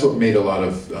that's what made a lot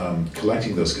of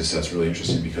collecting those cassettes really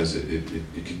interesting, because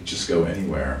it could just go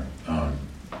anywhere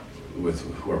with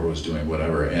whoever was doing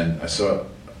whatever. And so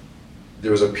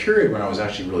there was a period when I was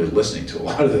actually really listening to a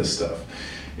lot of this stuff,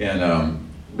 and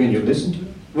when you listened to it.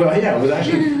 Well, yeah, it was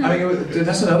actually. I mean,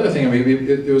 that's another thing. I mean,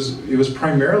 it was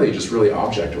primarily just really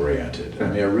object oriented. I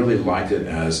mean, I really liked it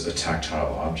as a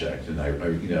tactile object, and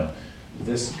I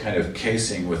this kind of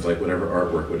casing with like whatever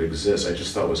artwork would exist, I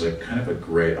just thought was like kind of a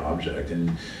great object,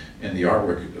 and the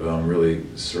artwork really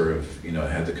sort of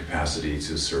had the capacity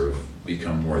to sort of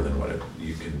become more than what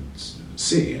you can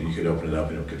see, and you could open it up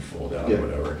and it could fold out or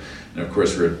whatever. And of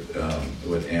course,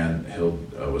 what Anne Hill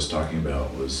was talking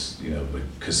about was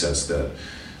like cassettes that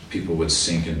people would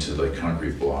sink into like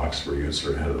concrete blocks where you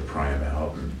sort of had to pry them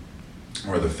out,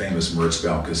 or the famous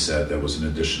Merzbow cassette that was an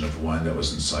edition of one that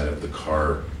was inside of the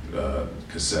car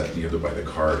cassette, and you had to buy the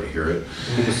car to hear it.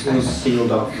 It was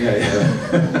sealed off.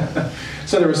 Yeah.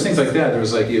 So there was things like that. There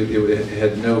was like it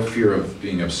had no fear of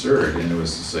being absurd, and it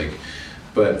was just like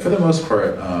But for the most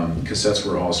part, cassettes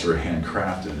were all sort of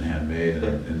handcrafted and handmade,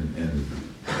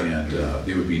 and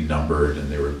they would be numbered, and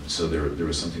there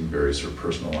was something very sort of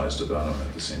personalized about them.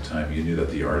 At the same time, you knew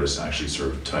that the artist actually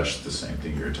sort of touched the same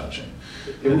thing you were touching.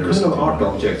 They were kind of art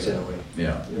objects in a way.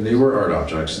 Yeah, and they were art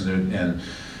objects, and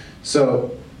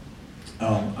so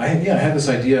I had this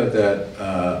idea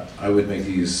that I would make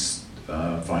these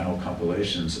vinyl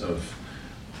compilations of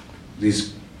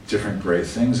these different great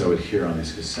things I would hear on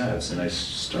these cassettes, and I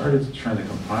started trying to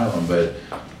compile them, but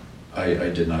I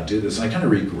did not do this. And I kind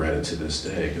of regret it to this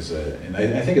day, because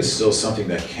I think it's still something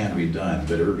that can be done,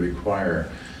 but it would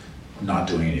require not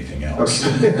doing anything else.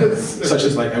 Okay. Such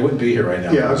as, like, I wouldn't be here right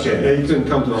now. Yeah, okay. Yeah, you couldn't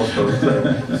come to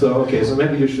Oslo. So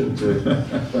maybe you shouldn't do it.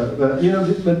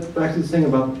 But back to the thing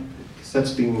about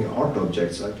cassettes being art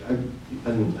objects,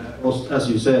 and also, as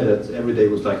you said, that every day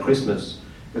was like Christmas.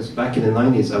 Because back in the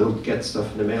 90s, I would get stuff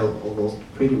in the mail almost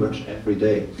pretty much every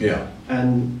day. Yeah.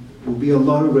 And it would be a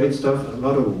lot of great stuff, a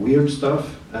lot of weird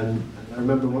stuff, and I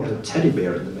remember one had a teddy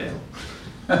bear in the mail.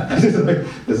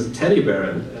 There's a teddy bear,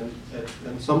 and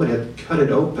somebody had cut it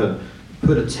open,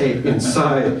 put a tape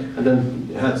inside, and then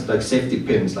it had like safety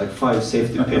pins, like 5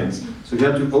 safety pins. So you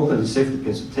had to open the safety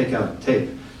pins to take out the tape.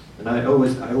 And I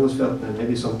always felt that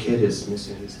maybe some kid is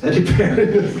missing his teddy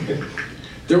bear.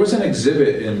 There was an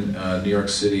exhibit in New York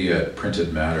City at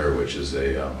Printed Matter, which is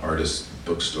a artist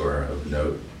bookstore of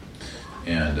note,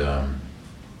 and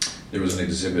there was an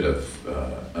exhibit of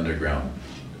underground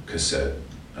cassette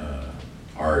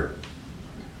art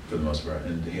for the most part,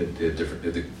 and they had different.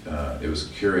 It was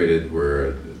curated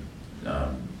where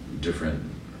different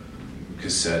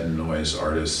cassette and noise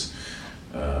artists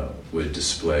would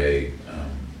display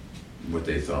what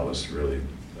they thought was really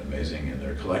amazing in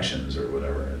their collections or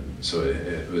whatever. And so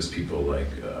it was people like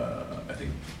I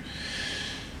think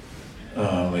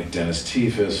like Dennis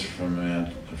Tiefus from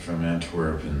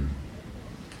Antwerp, and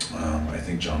I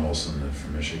think John Olson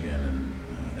from Michigan,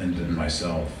 and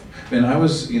myself. And I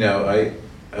was,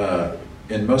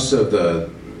 and most of the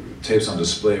tapes on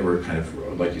display were kind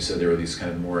of, like you said, there were these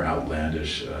kind of more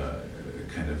outlandish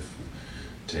kind of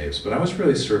tapes. But I was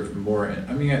really sort of more,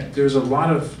 there's a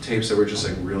lot of tapes that were just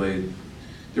like really,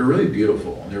 they're really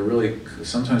beautiful, and they're really,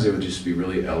 sometimes they would just be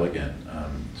really elegant,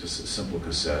 just simple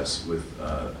cassettes with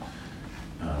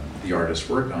the artist's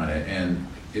work on it. And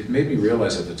it made me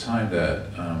realize at the time that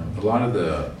a lot of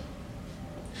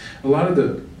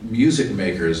the music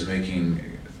makers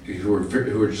who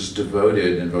were just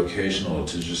devoted and vocational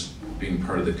to just being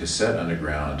part of the cassette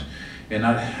underground, and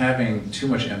not having too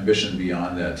much ambition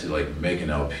beyond that to like make an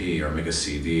LP or make a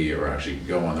CD or actually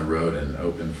go on the road and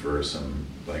open for some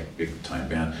like big time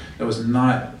band. That was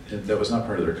not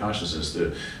part of their consciousness.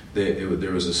 There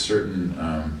was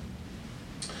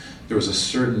a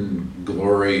certain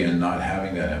glory in not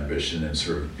having that ambition, and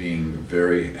sort of being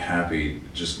very happy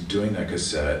just doing that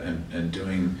cassette and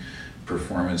doing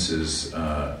performances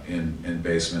in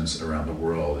basements around the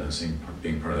world, and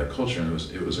being part of that culture. And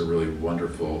it was a really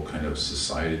wonderful kind of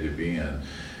society to be in,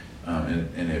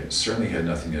 and it certainly had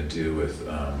nothing to do with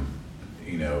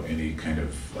any kind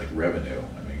of like revenue.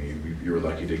 I mean, you were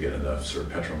lucky to get enough sort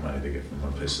of petrol money to get from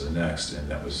one place to the next, and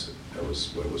that was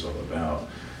what it was all about.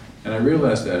 And I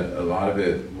realized that a lot of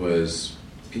it was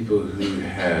people who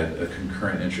had a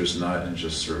concurrent interest not in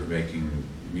just sort of making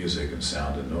music and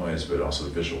sound and noise, but also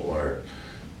visual art.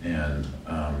 And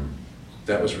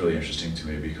that was really interesting to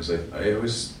me, because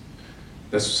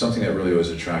that's something that really always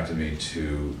attracted me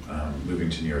to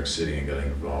moving to New York City and getting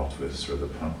involved with sort of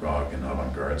the punk rock and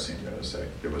avant-garde scene.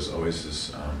 There was always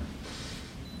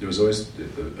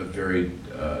a very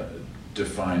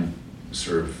defined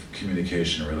sort of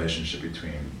communication relationship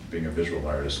between being a visual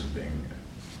artist and being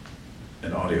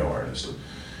an audio artist.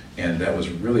 And that was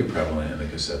really prevalent in the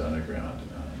cassette underground.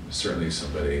 Certainly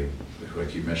somebody who I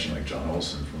keep mentioning, like John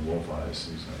Olson from Wolf Eyes,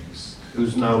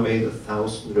 who's now made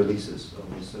 1,000 releases of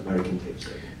his American tapes.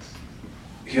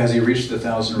 Has he reached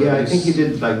 1,000 releases? Yeah, I think he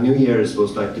did, like New Year's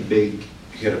was like the big...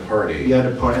 He had a party. He had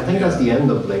a party. I think that's the end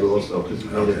of the label also, because he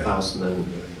made 1,000 and...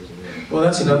 Well,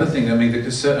 that's another thing. I mean, the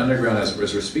cassette underground, as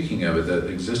we're speaking of it, that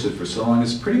existed for so long,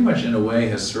 is pretty much in a way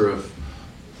has sort of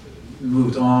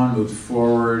moved on, moved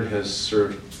forward, has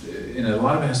sort of, and a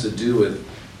lot of it has to do with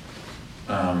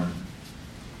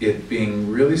it being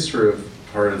really sort of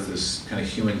part of this kind of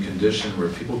human condition where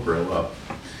people grow up.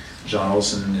 John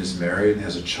Olson is married,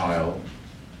 has a child.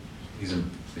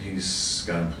 He's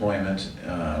got employment.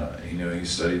 He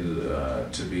studied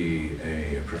to be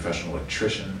a professional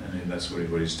electrician, and that's what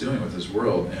he's doing with his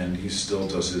world. And he still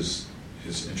does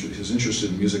his interest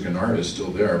in music and art is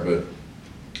still there, but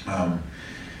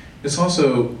it's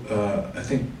also I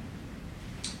think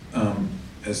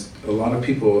as a lot of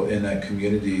people in that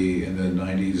community in the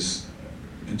 90s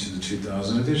into the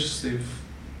 2000s,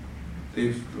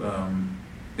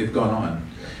 they've gone on.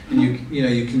 And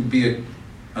you can be an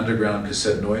underground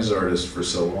cassette noise artist for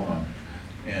so long,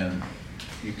 and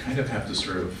you kind of have to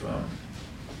sort of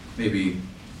maybe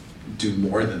do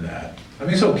more than that. I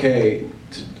mean, it's okay.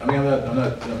 I'm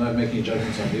not making any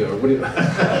judgments on you. Or what do you?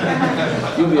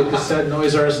 You'll be a cassette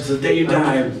noise artist until the day you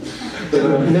die.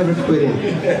 Never quitting.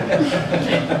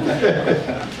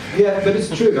 Yeah, but it's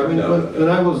true. I mean, when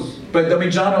I was. But I mean,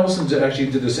 John Olsen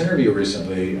actually did this interview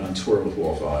recently on tour with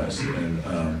Wolf Eyes, and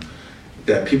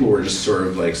that people were just sort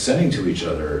of like sending to each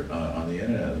other on the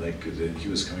internet. Like he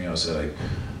was coming out and said, like,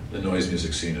 the noise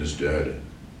music scene is dead.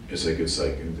 It's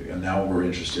like, and now we're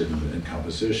interested in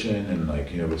composition, and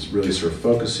like, it's really sort of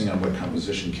focusing on what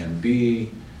composition can be,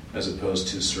 as opposed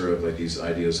to sort of like these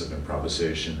ideas of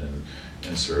improvisation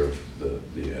and sort of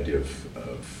the idea of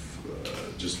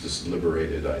just this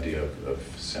liberated idea of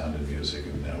sound and music.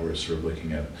 And now we're sort of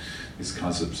looking at these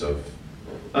concepts of.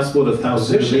 That's what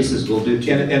 1,000 releases will do to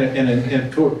you.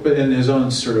 But in his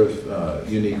own sort of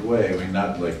unique way. I mean,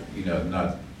 not like,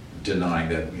 not denying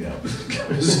that,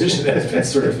 composition has been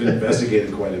sort of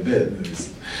investigated quite a bit.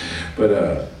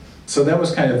 But so that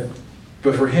was kind of,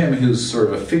 but for him, who's sort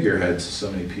of a figurehead to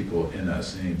so many people in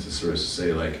us, and to sort of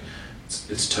say like,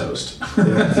 it's toast.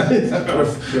 Yeah.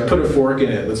 Put a fork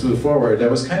in it. Let's move forward. That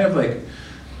was kind of like,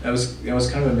 that was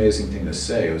kind of an amazing thing to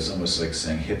say. It was almost like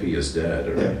saying hippie is dead,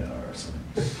 or or something.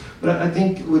 But I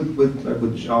think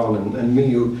with John and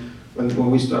me,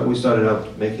 when we started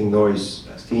out making noise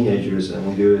as teenagers, and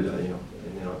we do it,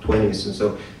 in our 20s, and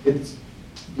so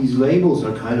these labels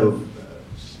are kind of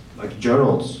like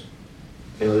journals.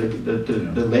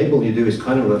 The label you do is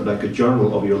kind of like a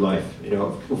journal of your life,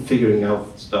 of figuring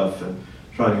out stuff and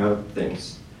trying out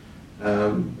things.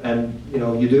 And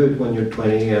you do it when you're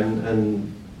 20 and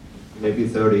maybe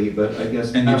 30, but I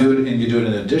guess. And you do it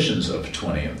in editions of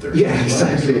 20 and 30. Yeah,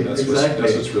 exactly. That's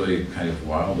what's really kind of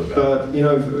wild about it.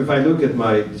 But if I look at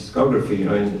my discography,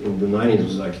 in the 90s it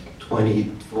was like 20,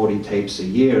 40 tapes a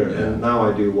year, and now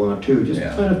I do 1 or 2, just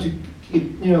kind of to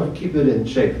keep it in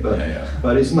shape.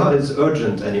 But it's not as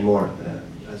urgent anymore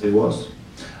as it was.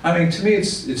 I mean, to me,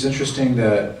 it's interesting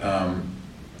that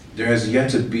there has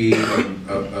yet to be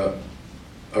a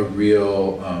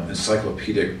real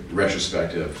encyclopedic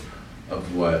retrospective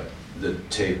of what the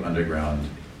tape underground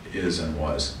is and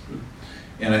was.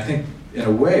 And I think, in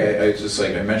a way, I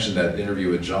mentioned that interview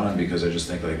with John because I just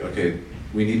think like, okay,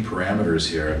 we need parameters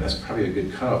here, and that's probably a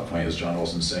good cutoff point, as John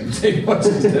Olsen saying, tape once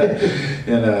is dead.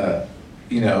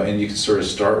 And you can sort of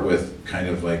start with kind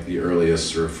of like the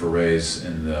earliest sort of forays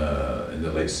in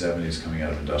the late 70s coming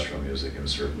out of industrial music and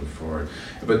sort of move forward.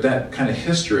 But that kind of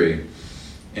history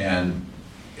and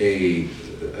an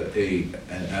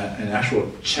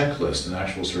actual checklist, an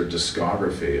actual sort of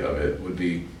discography of it would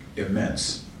be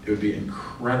immense. It would be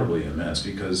incredibly immense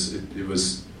because it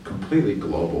was completely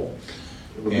global.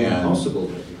 It would be impossible,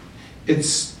 maybe.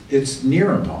 It's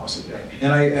near impossible.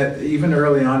 And I even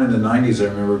early on in the 90s, I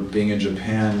remember being in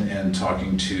Japan and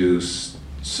talking to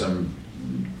some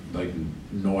like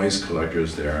noise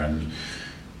collectors there,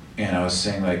 and I was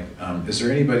saying like, is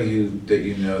there anybody that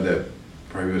that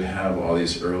probably would have all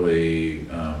these early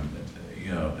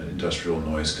industrial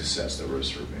noise cassettes that were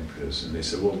sort of being produced? And they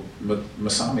said, well,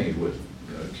 Masami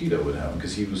Akita would have them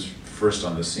because he was first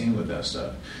on the scene with that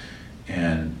stuff,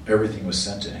 and everything was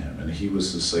sent to him, and he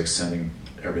was just like sending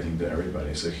everything to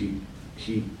everybody. So he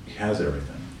has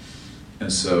everything.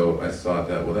 And so I thought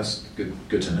that, well, that's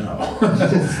good to know.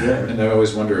 And I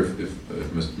always wonder if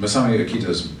Masami Akita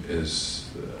is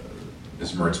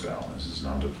Merzbow, is his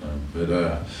nom de plume.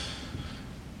 But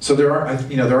so there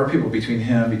are people between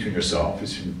him, between yourself,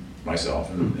 between myself,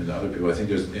 and other people. I think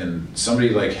there's somebody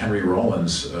like Henry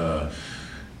Rollins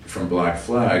from Black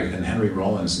Flag, and Henry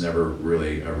Rollins never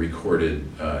really recorded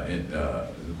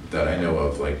that I know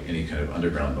of, like any kind of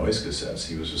underground noise cassettes.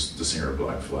 He was just the singer of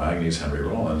Black Flag, and he's Henry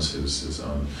Rollins, who's his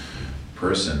own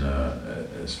person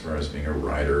as far as being a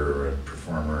writer or a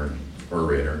performer,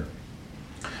 orator.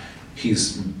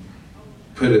 He's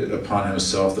put it upon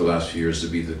himself the last few years to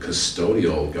be the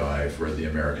custodial guy for the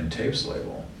American Tapes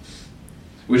label,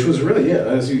 which was really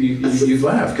as you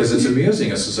laugh because it's amusing.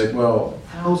 It's just like, well,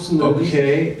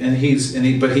 okay,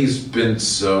 but he's been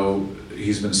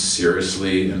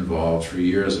seriously involved for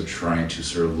years of trying to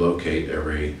sort of locate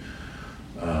every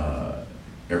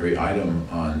item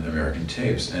on American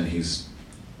Tapes, and he's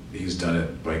done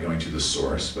it by going to the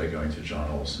source, by going to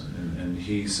John Olsen, and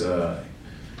he's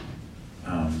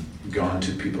gone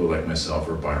to people like myself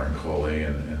or Byron Coley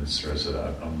and sort of said,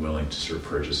 I'm willing to sort of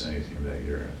purchase anything that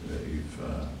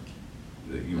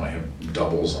you might have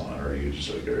doubles on, or you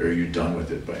just like, are you done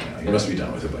with it by now? You must be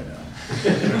done with it by now.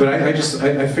 But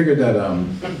I figured that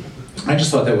I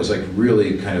just thought that was like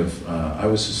really kind of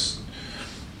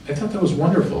I thought that was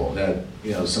wonderful that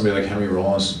somebody like Henry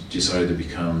Rollins decided to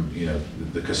become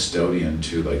the custodian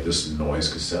to like this noise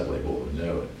cassette label of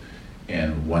note,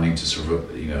 and wanting to sort of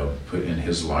put in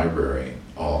his library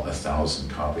all 1,000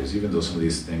 copies, even though some of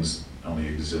these things only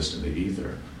exist in the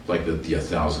ether. Like the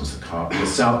 1,000th copy, the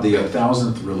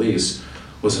 1,000th release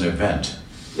was an event.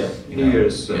 Yeah, New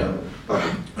Year's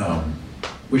party.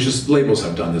 Which is, labels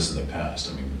have done this in the past.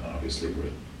 I mean, obviously,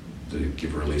 they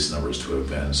give release numbers to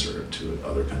events or to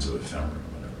other kinds of ephemera or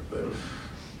whatever.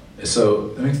 But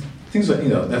so, I mean, things like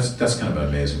that's kind of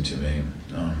amazing to me.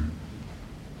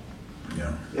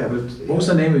 Yeah. Yeah, but what was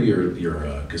the name of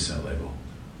your cassette label?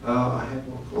 I had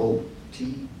one called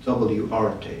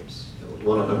TWR tapes.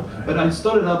 One of them. Okay. But I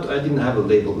started out, I didn't have a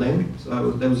label name,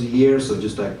 so there was years of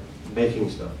just like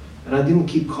making stuff. And I didn't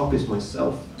keep copies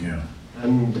myself. Yeah.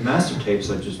 And the master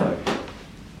tapes are just like,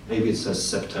 maybe it says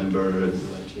September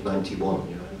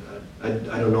 1991,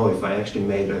 I don't know if I actually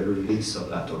made a release of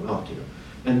that or not,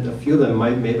 And a few of them,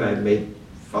 maybe I made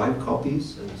 5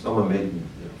 copies, and some I made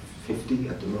 50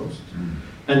 at the most. Mm.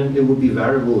 And it would be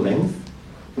variable length,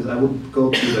 because I would go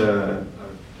to the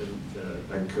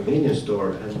convenience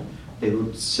store, and they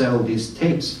would sell these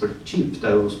tapes for cheap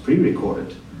that was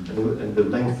pre-recorded, and the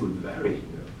length would vary. Right.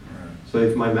 So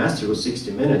if my master was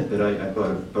 60 minutes, but I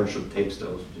bought a bunch of tapes that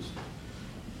was just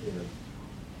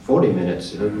 40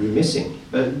 minutes, missing.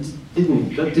 But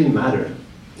that didn't matter.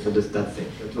 That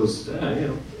thing. It was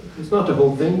it's not the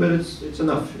whole thing, but it's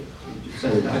enough. You just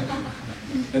send it out.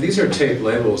 And these are tape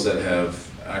labels that have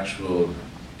actual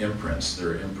imprints.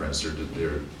 They're imprints.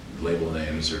 They're label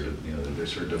names, or they're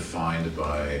sort of defined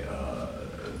by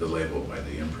the label, by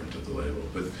the imprint of the label.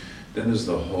 But then there's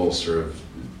the whole sort of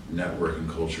network and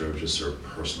culture of just sort of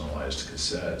personalized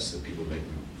cassettes that people make,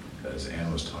 as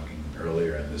Anne was talking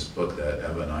earlier in this book that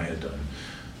Eva and I had done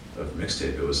of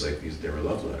mixtape. It was like they were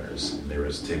love letters, and there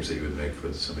was tapes that you would make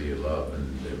for somebody you love,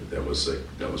 and that was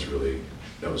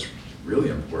really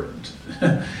important.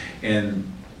 and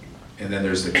then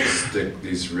there's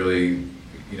these really.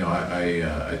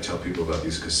 I tell people about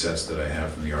these cassettes that I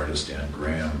have from the artist Dan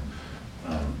Graham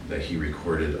that he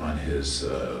recorded on his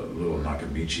little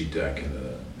Nakamichi deck in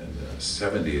the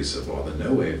 70s of all the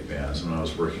no wave bands. When I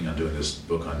was working on doing this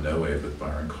book on no wave with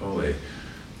Byron Coley,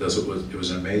 it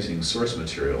was an amazing source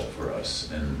material for us.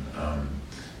 And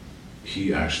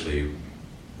he actually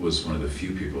was one of the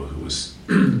few people who was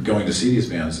going to see these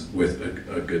bands with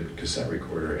a good cassette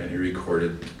recorder, and he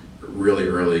recorded really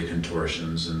early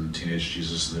Contortions and Teenage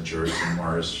Jesus and the Jerks and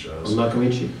Mars shows. On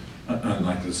Nakamichi.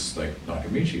 Unlike this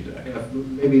Nakamichi deck. Yeah,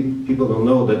 maybe people don't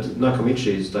know that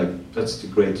Nakamichi is that's the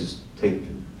greatest tape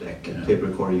deck and tape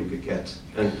recorder you could get.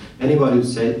 And anybody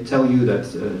would tell you that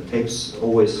tapes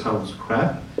always sounds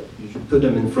crap, you should put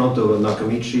them in front of a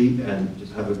Nakamichi and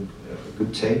just have a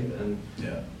good tape, and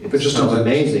but just don't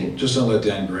amazing. Just don't let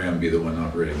Dan Graham be the one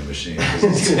operating the machine.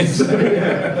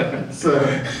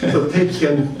 So tapes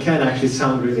can actually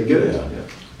sound really good. Yeah. Yeah.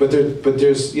 But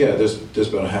there's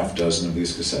about a half dozen of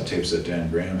these cassette tapes that Dan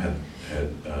Graham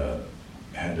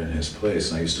had in his place,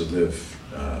 and I used to live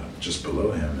just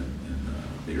below him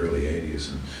in the early '80s,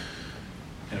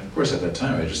 and of course at that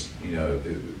time I just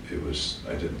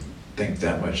I didn't think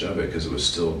that much of it because it was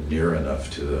still near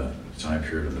enough to the time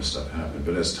period when this stuff happened.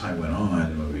 But as time went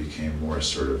on, we became more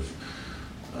sort of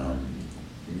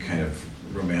kind of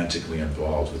romantically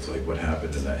involved with like what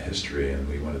happened in that history, and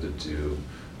we wanted to do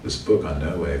this book on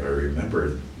no wave. I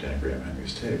remembered Dan Graham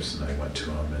Henry's tapes, and I went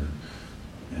to him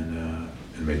and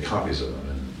made copies of them,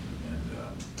 and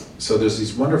so there's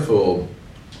these wonderful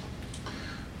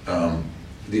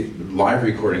the live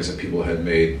recordings that people had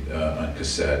made on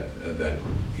cassette that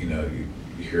you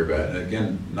hear about. And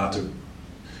again, not to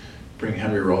bring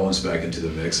Henry Rollins back into the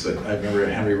mix, but I remember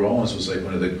Henry Rollins was like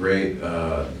one of the great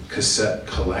cassette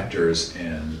collectors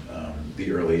in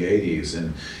the early '80s,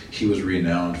 and he was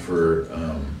renowned for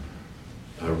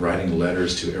writing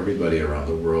letters to everybody around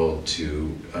the world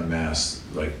to amass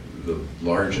like the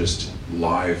largest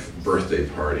live birthday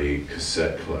party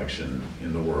cassette collection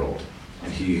in the world.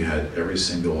 And he had every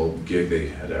single gig they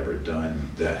had ever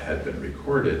done that had been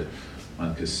recorded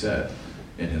on cassette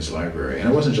in his library. And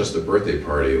it wasn't just the birthday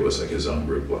party, it was like his own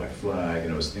group, Black Flag,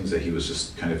 and it was things that he was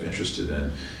just kind of interested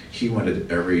in. He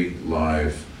wanted every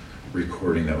live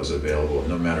recording that was available,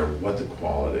 no matter what the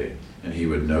quality, and he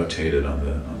would notate it on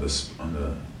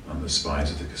the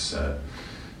spines of the cassette.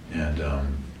 And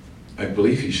I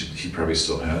believe he probably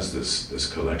still has this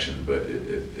collection, but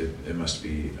it must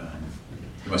be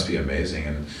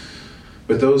amazing.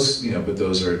 But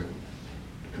those are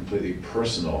completely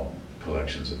personal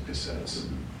collections of cassettes.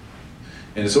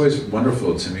 And it's always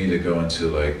wonderful to me to go into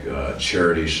like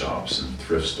charity shops and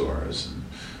thrift stores and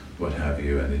what have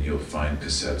you, and then you'll find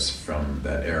cassettes from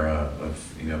that era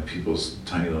of people's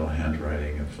tiny little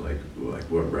handwriting of like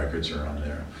what records are on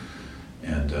there,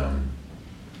 and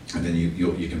then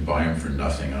you can buy them for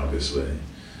nothing, obviously,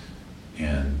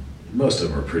 and most of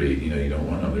them are pretty. You don't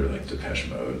want them. They're like Depeche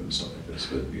Mode and stuff like this,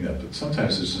 but but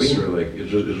sometimes it's just sort of like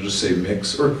it'll just say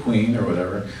Mix or Queen or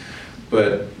whatever,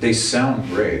 but they sound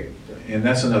great. And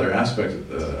that's another aspect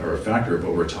or a factor of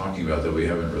what we're talking about that we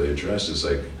haven't really addressed, is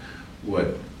like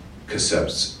what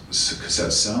cassettes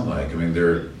sound like. I mean,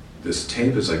 this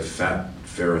tape is like fat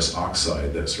ferrous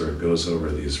oxide that sort of goes over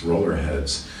these roller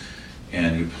heads,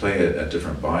 and you play it at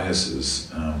different biases.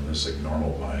 There's like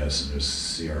normal bias, and there's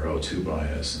CRO2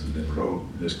 bias, and then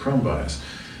there's Chrome bias.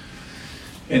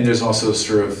 And there's also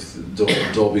sort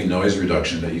of Dolby noise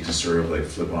reduction that you can sort of like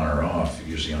flip on or off,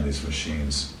 usually on these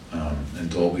machines. And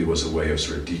Dolby was a way of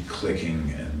sort of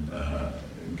declicking and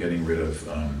getting rid of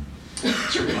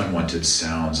sort of unwanted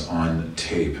sounds on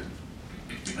tape.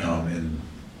 And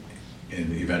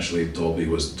eventually Dolby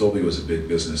was a big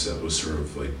business that was sort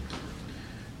of like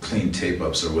clean tape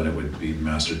up, so when it would be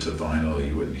mastered to vinyl,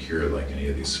 you wouldn't hear like any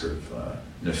of these sort of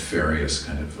nefarious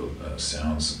kind of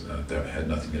sounds that had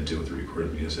nothing to do with the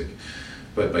recorded music.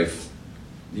 But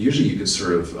usually you could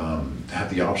sort of have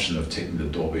the option of taking the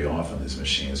Dolby off on these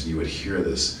machines, and you would hear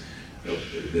this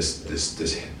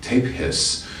tape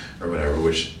hiss or whatever,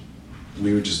 which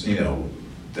we would just,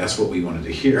 that's what we wanted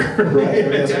to hear, right?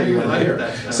 That's what we wanted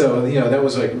to hear. So, that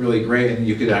was like really great, and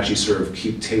you could actually sort of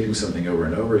keep taping something over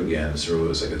and over again. So it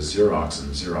was like a Xerox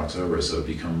and Xerox over, so it would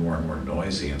become more and more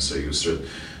noisy, and so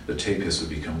the tape hiss would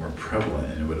become more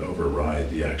prevalent, and it would override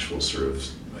the actual sort of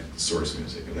like source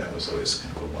music, and that was always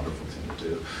kind of a wonderful thing to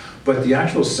do. But the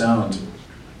actual sound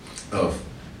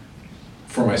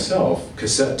for myself,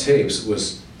 cassette tapes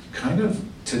was kind of,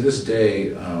 to this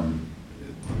day,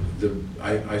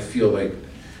 I feel like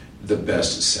the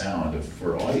best sound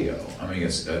for audio. I mean,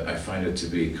 I find it to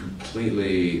be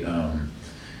completely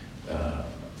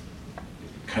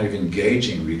kind of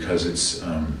engaging, because it's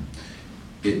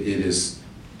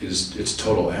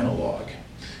total analog,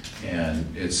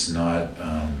 and it's not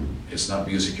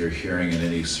music you're hearing in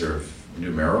any sort of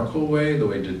numerical way, the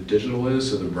way digital is,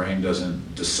 so the brain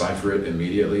doesn't decipher it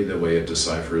immediately the way it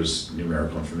deciphers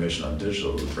numerical information on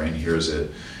digital. The brain hears it,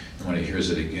 and when it hears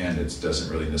it again, it doesn't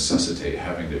really necessitate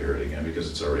having to hear it again because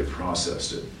it's already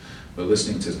processed it. But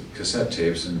listening to cassette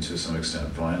tapes, and to some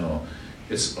extent vinyl,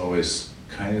 it's always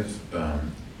kind of,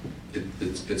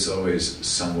 it's always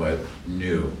somewhat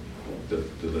new, the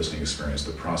listening experience,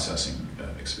 the processing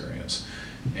experience.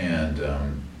 And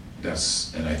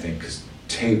I think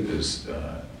tape is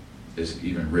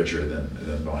even richer than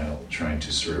vinyl, trying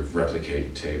to sort of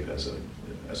replicate tape as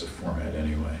a format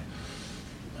anyway.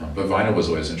 But vinyl was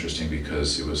always interesting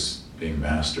because it was being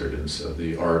mastered, and so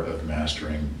the art of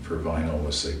mastering for vinyl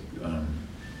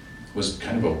was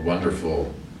kind of a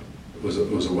wonderful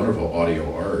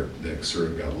audio art that sort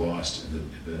of got lost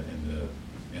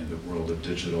in the world of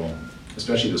digital,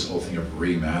 especially this whole thing of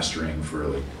remastering for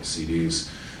like CDs.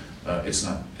 It's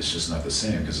just not the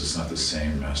same, because it's not the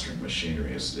same mastering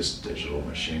machinery. It's just digital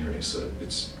machinery, so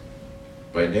it's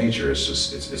by nature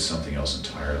it's something else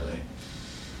entirely.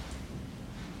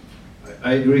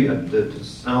 I agree. The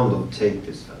sound of tape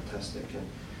is fantastic,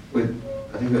 and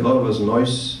I think a lot of us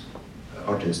noise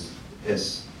artists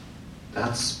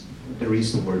that's the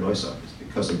reason we're noise artists,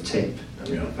 because of tape. I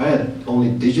mean, if I had only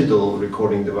digital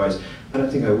recording device, I don't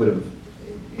think I would have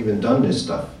even done this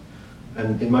stuff.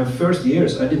 And in my first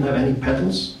years, I didn't have any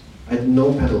pedals. I had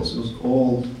no pedals. It was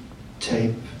all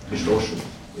tape distortion.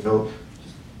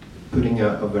 Just putting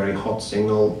a very hot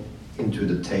signal into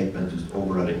the tape and just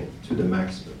overriding it to the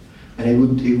maximum. And it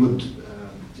would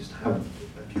just have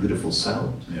a beautiful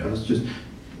sound. Yeah. It was just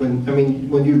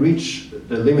when you reach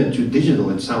the limit to digital,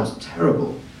 it sounds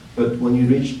terrible. But when you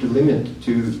reach the limit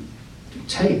to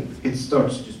tape, it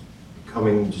starts just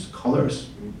becoming just colors,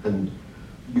 and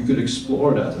you could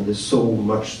explore that, and there's so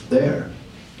much there.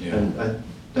 Yeah. And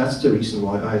that's the reason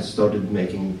why I started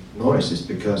making noise, is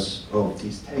because of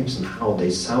these tapes and how they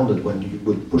sounded when you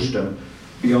would push them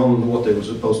beyond what they were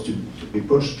supposed to be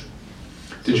pushed.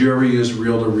 Did you ever use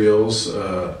reel-to-reels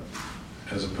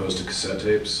as opposed to cassette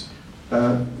tapes?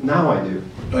 Now I do,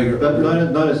 but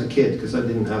not as a kid, because I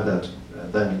didn't have that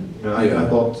then. I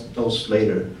bought those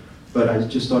later, but I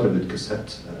just started with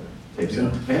cassette tapes.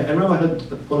 Yeah. I remember I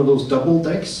had one of those double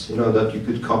decks, you know, that you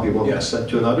could copy one cassette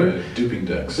to another. Duping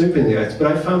decks. Duping decks. But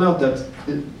I found out that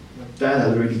Dad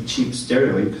had a really cheap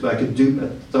stereo. I could dupe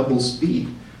at double speed,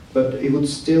 but it would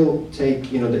still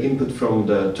take, you know, the input from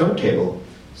the turntable.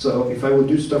 So if I would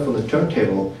do stuff on the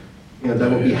turntable, you know,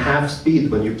 that would be half speed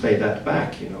when you play that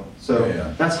back, you know. So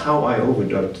that's how I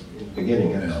overdubbed in the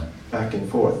beginning, and back and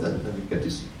forth, and you get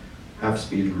this half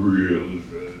speed, really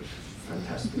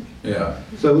fantastic. Yeah.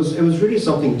 So it was really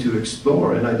something to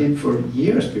explore, and I did for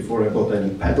years before I bought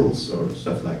any pedals or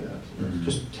stuff like that. Mm-hmm.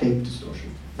 Just tape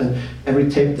distortion, and every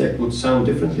tape deck would sound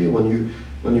differently when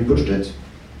you pushed it.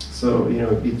 So you know,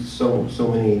 it'd be so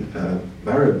many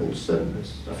variables and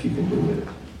stuff you can do with it.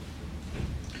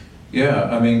 Yeah,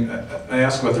 I mean, I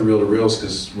asked about the reel-to-reels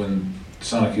because when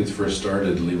Sonic Youth first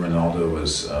started, Lee Ronaldo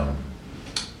was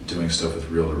doing stuff with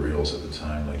reel-to-reels at the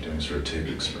time, like doing sort of tape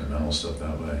experimental stuff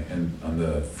that way. And on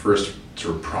the first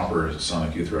sort of proper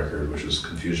Sonic Youth record, which was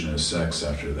Confusion is Sex,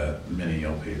 after that mini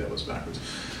LP that was backwards,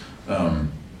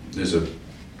 there's a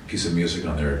piece of music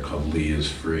on there called Lee is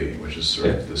Free, which is sort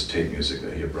of this tape music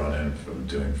that he had brought in from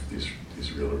doing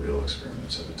these reel-to-reel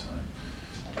experiments at the time.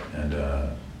 And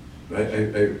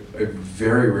I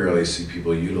very rarely see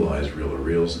people utilize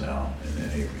reel-to-reels now in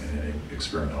any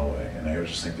experimental way, and I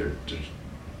just think they're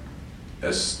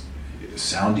as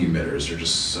sound emitters, they're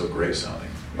just so great sounding.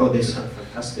 Oh, they sound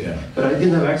fantastic. Yeah. But I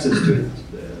didn't have access to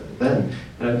it then.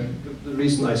 The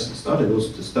reason I started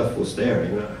was the stuff was there.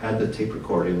 You know, I had the tape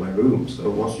recorder in my room, so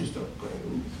once you start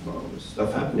going, well, there's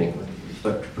stuff happening, you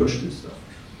start to push this stuff.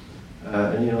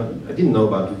 And you know, I didn't know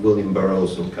about William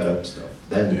Burroughs and cut-up stuff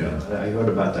then. Yeah. I heard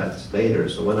about that later.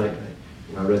 So when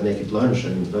I read Naked Lunch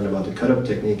and learned about the cut-up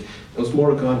technique, it was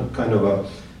more kind of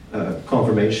a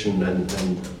confirmation and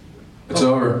it's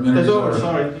over. It's over.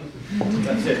 Sorry.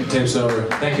 That's it. Tape's over.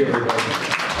 Thank you,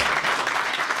 everybody.